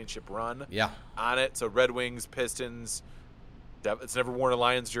championship run. Yeah. On it. So Red Wings, Pistons. It's never worn a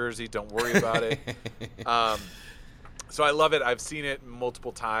Lions jersey. Don't worry about it. So I love it. I've seen it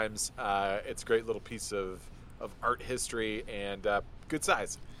multiple times. It's a great little piece of art history and good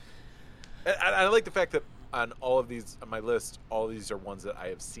size. And I like the fact that on all of these on my list, all of these are ones that I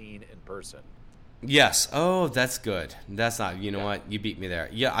have seen in person. Yes. Oh, that's good. That's not. You know what? You beat me there.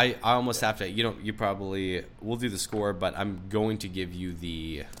 Yeah, I almost have to. You probably will do the score, but I'm going to give you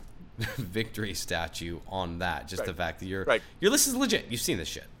the victory statue on that. Just the fact that your list is legit. You've seen this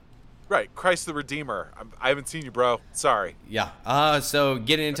shit. Right, Christ the Redeemer. I haven't seen you, bro. Sorry. Yeah. So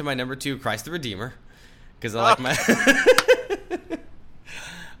getting into my number 2, Christ the Redeemer, because I like my.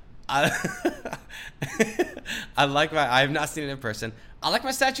 I like my. I have not seen it in person. I like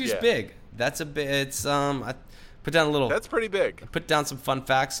my statues big. That's a bit. It's I put down a little. That's pretty big. Put down some fun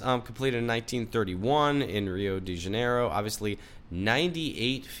facts. Completed in 1931 in Rio de Janeiro. Obviously,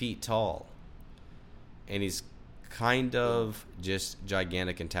 98 feet tall, and he's kind of just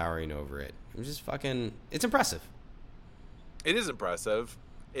gigantic and towering over it. It's just fucking. It's impressive. It is impressive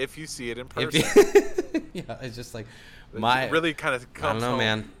if you see it in person. Yeah, it's just like it really kind of comes. I don't know, home.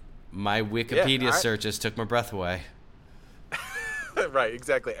 Man. My Wikipedia searches took my breath away. Right,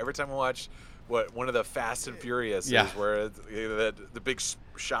 exactly. Every time I watch one of the Fast and Furious is where the big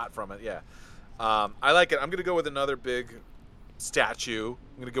shot from it. Yeah, I like it. I'm gonna go with another big statue.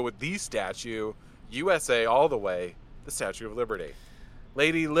 I'm gonna go with the statue, USA all the way. The Statue of Liberty,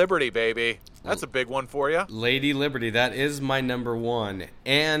 Lady Liberty, baby. That's a big one for you. Lady Liberty. That is my number 1,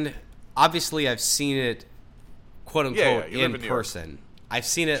 and obviously I've seen it, quote unquote, in person. I've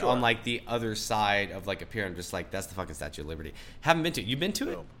seen it on the other side of a pier. I'm just like, that's the fucking Statue of Liberty. Haven't been to it. You've been to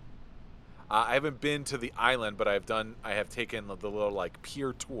it? I haven't been to the island, but I have taken the little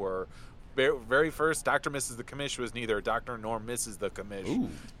pier tour. Very first, Dr. Mrs. the Commish was neither Dr. nor Mrs. the Commish,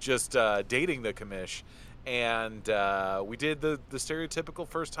 just dating the Commish. And we did the stereotypical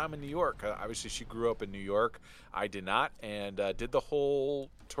first time in New York. Obviously, she grew up in New York. I did not, and did the whole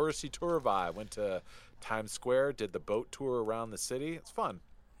touristy tour vibe. Went to Times Square, did the boat tour around the city. It's fun.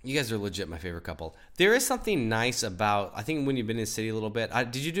 You guys are legit my favorite couple. There is something nice about, I think when you've been in the city a little bit,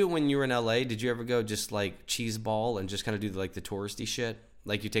 did you do it when you were in LA? Did you ever go just cheese ball and just kind of do the touristy shit?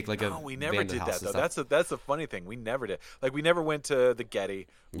 You take No, we never did that though. That's the funny thing. We never did. We never went to the Getty.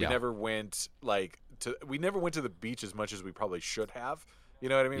 We never went we never went to the beach as much as we probably should have. You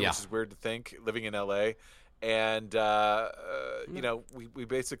know what I mean? Yeah. Which is weird to think living in LA. And we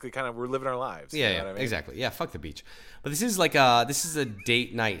basically kind of we're living our lives. Yeah, you know what I mean? Exactly. Yeah, fuck the beach. But this is a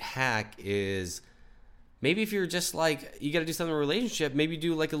date night hack. Is maybe if you're just you got to do something in a relationship, maybe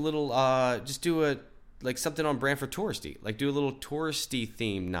do a little just do a something on brand for touristy. Do a little touristy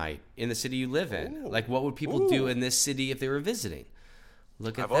theme night in the city you live in. Ooh. What would people do in this city if they were visiting?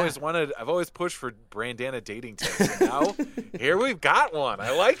 Look at that. I've always pushed for Brandana dating tips. And now here we've got one.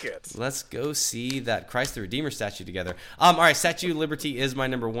 I like it. Let's go see that Christ the Redeemer statue together. All right, Statue of Liberty is my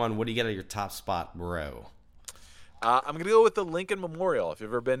number 1. What do you get at your top spot, bro? I'm gonna go with the Lincoln Memorial. If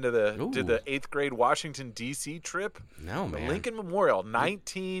you've ever been to the 8th grade Washington D.C. trip, no man. The Lincoln Memorial,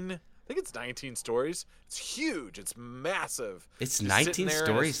 19. I think it's 19 stories. It's huge. It's massive. It's just 19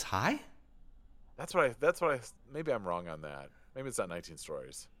 stories high. That's what I. Maybe I'm wrong on that. Maybe it's not 19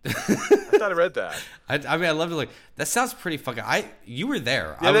 stories. I thought I read that. I mean, I love to that sounds pretty fucking. You were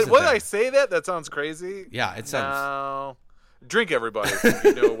there. Yeah, when I say that, that sounds crazy. Yeah, it sounds. No. Drink, everybody. If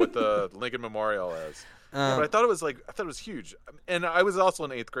you know what the Lincoln Memorial is. But I thought it was huge, and I was also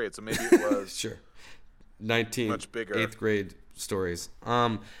in 8th grade, so maybe it was sure. 19 much bigger 8th grade stories.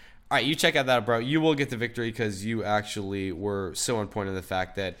 All right, you check out that, bro. You will get the victory because you actually were so on point in the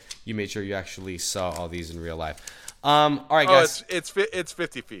fact that you made sure you actually saw all these in real life. All right, guys. It's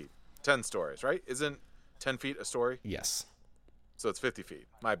 50 feet, 10 stories, right? Isn't 10 feet a story? Yes. So it's 50 feet.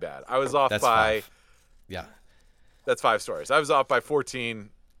 My bad. I was off by 5. Yeah. That's 5 stories. I was off by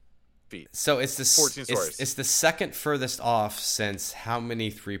 14 feet. So it's the 14 stories. It's the second furthest off since how many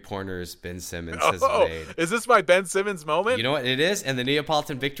 3-pointers Ben Simmons has made. Is this my Ben Simmons moment? You know what it is? And the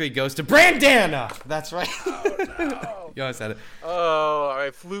Neapolitan victory goes to Brandana. That's right. Oh, no. You always said it. Oh,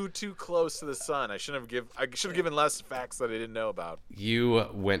 I flew too close to the sun. I should have given less facts that I didn't know about. You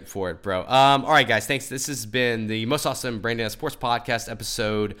went for it, bro. All right, guys. Thanks. This has been the Most Awesome Brandana Sports Podcast,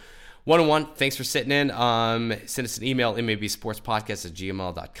 episode 101, thanks for sitting in. Send us an email,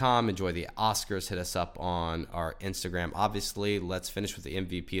 mabsportspodcast@gmail.com. Enjoy the Oscars. Hit us up on our Instagram. Obviously, let's finish with the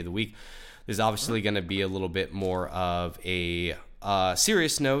MVP of the week. There's obviously going to be a little bit more of a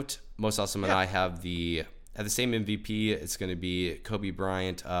serious note. Most Awesome and I have the same MVP. It's going to be Kobe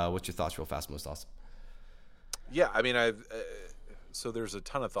Bryant. What's your thoughts real fast, Most Awesome? Yeah, I mean, so there's a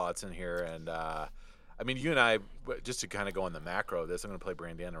ton of thoughts in here, and I mean, you and I, just to kind of go on the macro of this, I'm going to play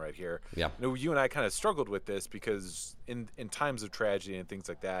Brandana right here. Yeah. You know, you and I kind of struggled with this because in times of tragedy and things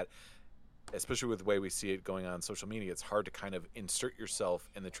like that, especially with the way we see it going on social media, it's hard to kind of insert yourself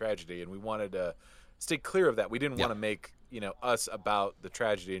in the tragedy, and we wanted to stay clear of that. We didn't want to make, us about the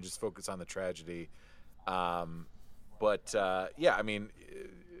tragedy and just focus on the tragedy. I mean,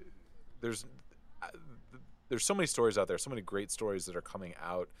 there's so many stories out there, so many great stories that are coming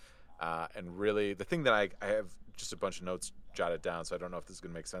out. And really, the thing that I have just a bunch of notes jotted down, so I don't know if this is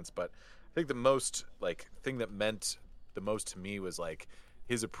going to make sense, but I think the most, thing that meant the most to me was,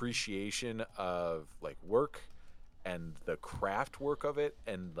 his appreciation of, work and the craft work of it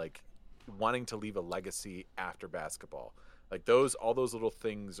and, wanting to leave a legacy after basketball. All those little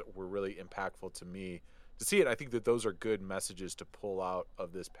things were really impactful to me to see it. I think that those are good messages to pull out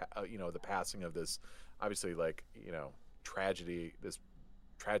of this, the passing of this, obviously, tragedy, this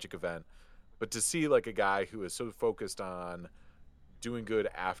tragic event, but to see a guy who is so focused on doing good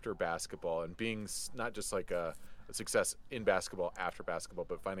after basketball and being not just a success in basketball after basketball,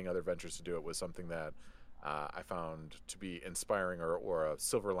 but finding other ventures to do it was something that I found to be inspiring or a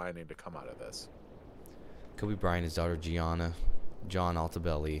silver lining to come out of this. Kobe Bryant, his daughter Gianna, John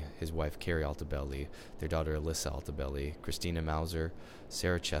Altobelli, his wife Carrie Altobelli, their daughter Alyssa Altobelli, Christina Mauser,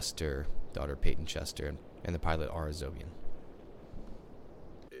 Sarah Chester, daughter Peyton Chester, and the pilot Ara Zobian.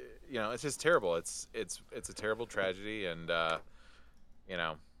 It's just terrible. It's a terrible tragedy, and I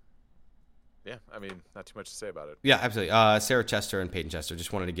mean, not too much to say about it. Yeah, absolutely. Sarah Chester and Peyton Chester.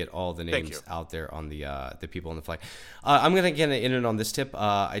 Just wanted to get all the names out there on the people on the flag. I'm gonna get in on this tip.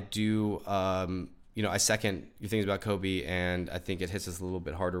 I do. I second your things about Kobe, and I think it hits us a little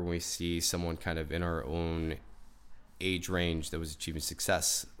bit harder when we see someone kind of in our own age range that was achieving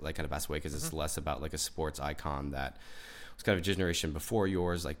success, kind of pass away, because it's less about a sports icon that was kind of a generation before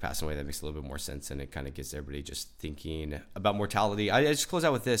yours, passing away. That makes a little bit more sense, and it kind of gets everybody just thinking about mortality. I just close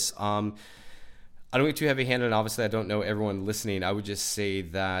out with this. I don't get too heavy-handed, and obviously I don't know everyone listening. I would just say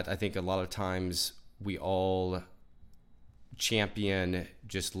that I think a lot of times we all champion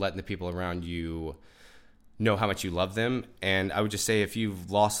just letting the people around you know how much you love them. And I would just say if you've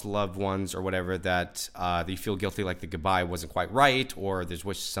lost loved ones or whatever that you feel guilty, the goodbye wasn't quite right, or there's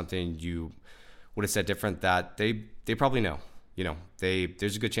something you would have said different, that they probably know.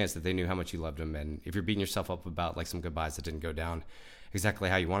 There's a good chance that they knew how much you loved them. And if you're beating yourself up about some goodbyes that didn't go down exactly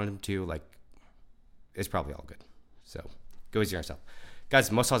how you wanted them to, it's probably all good. So go easy on yourself. Guys,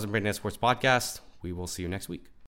 Most Awesome Brandana Sports Podcast. We will see you next week.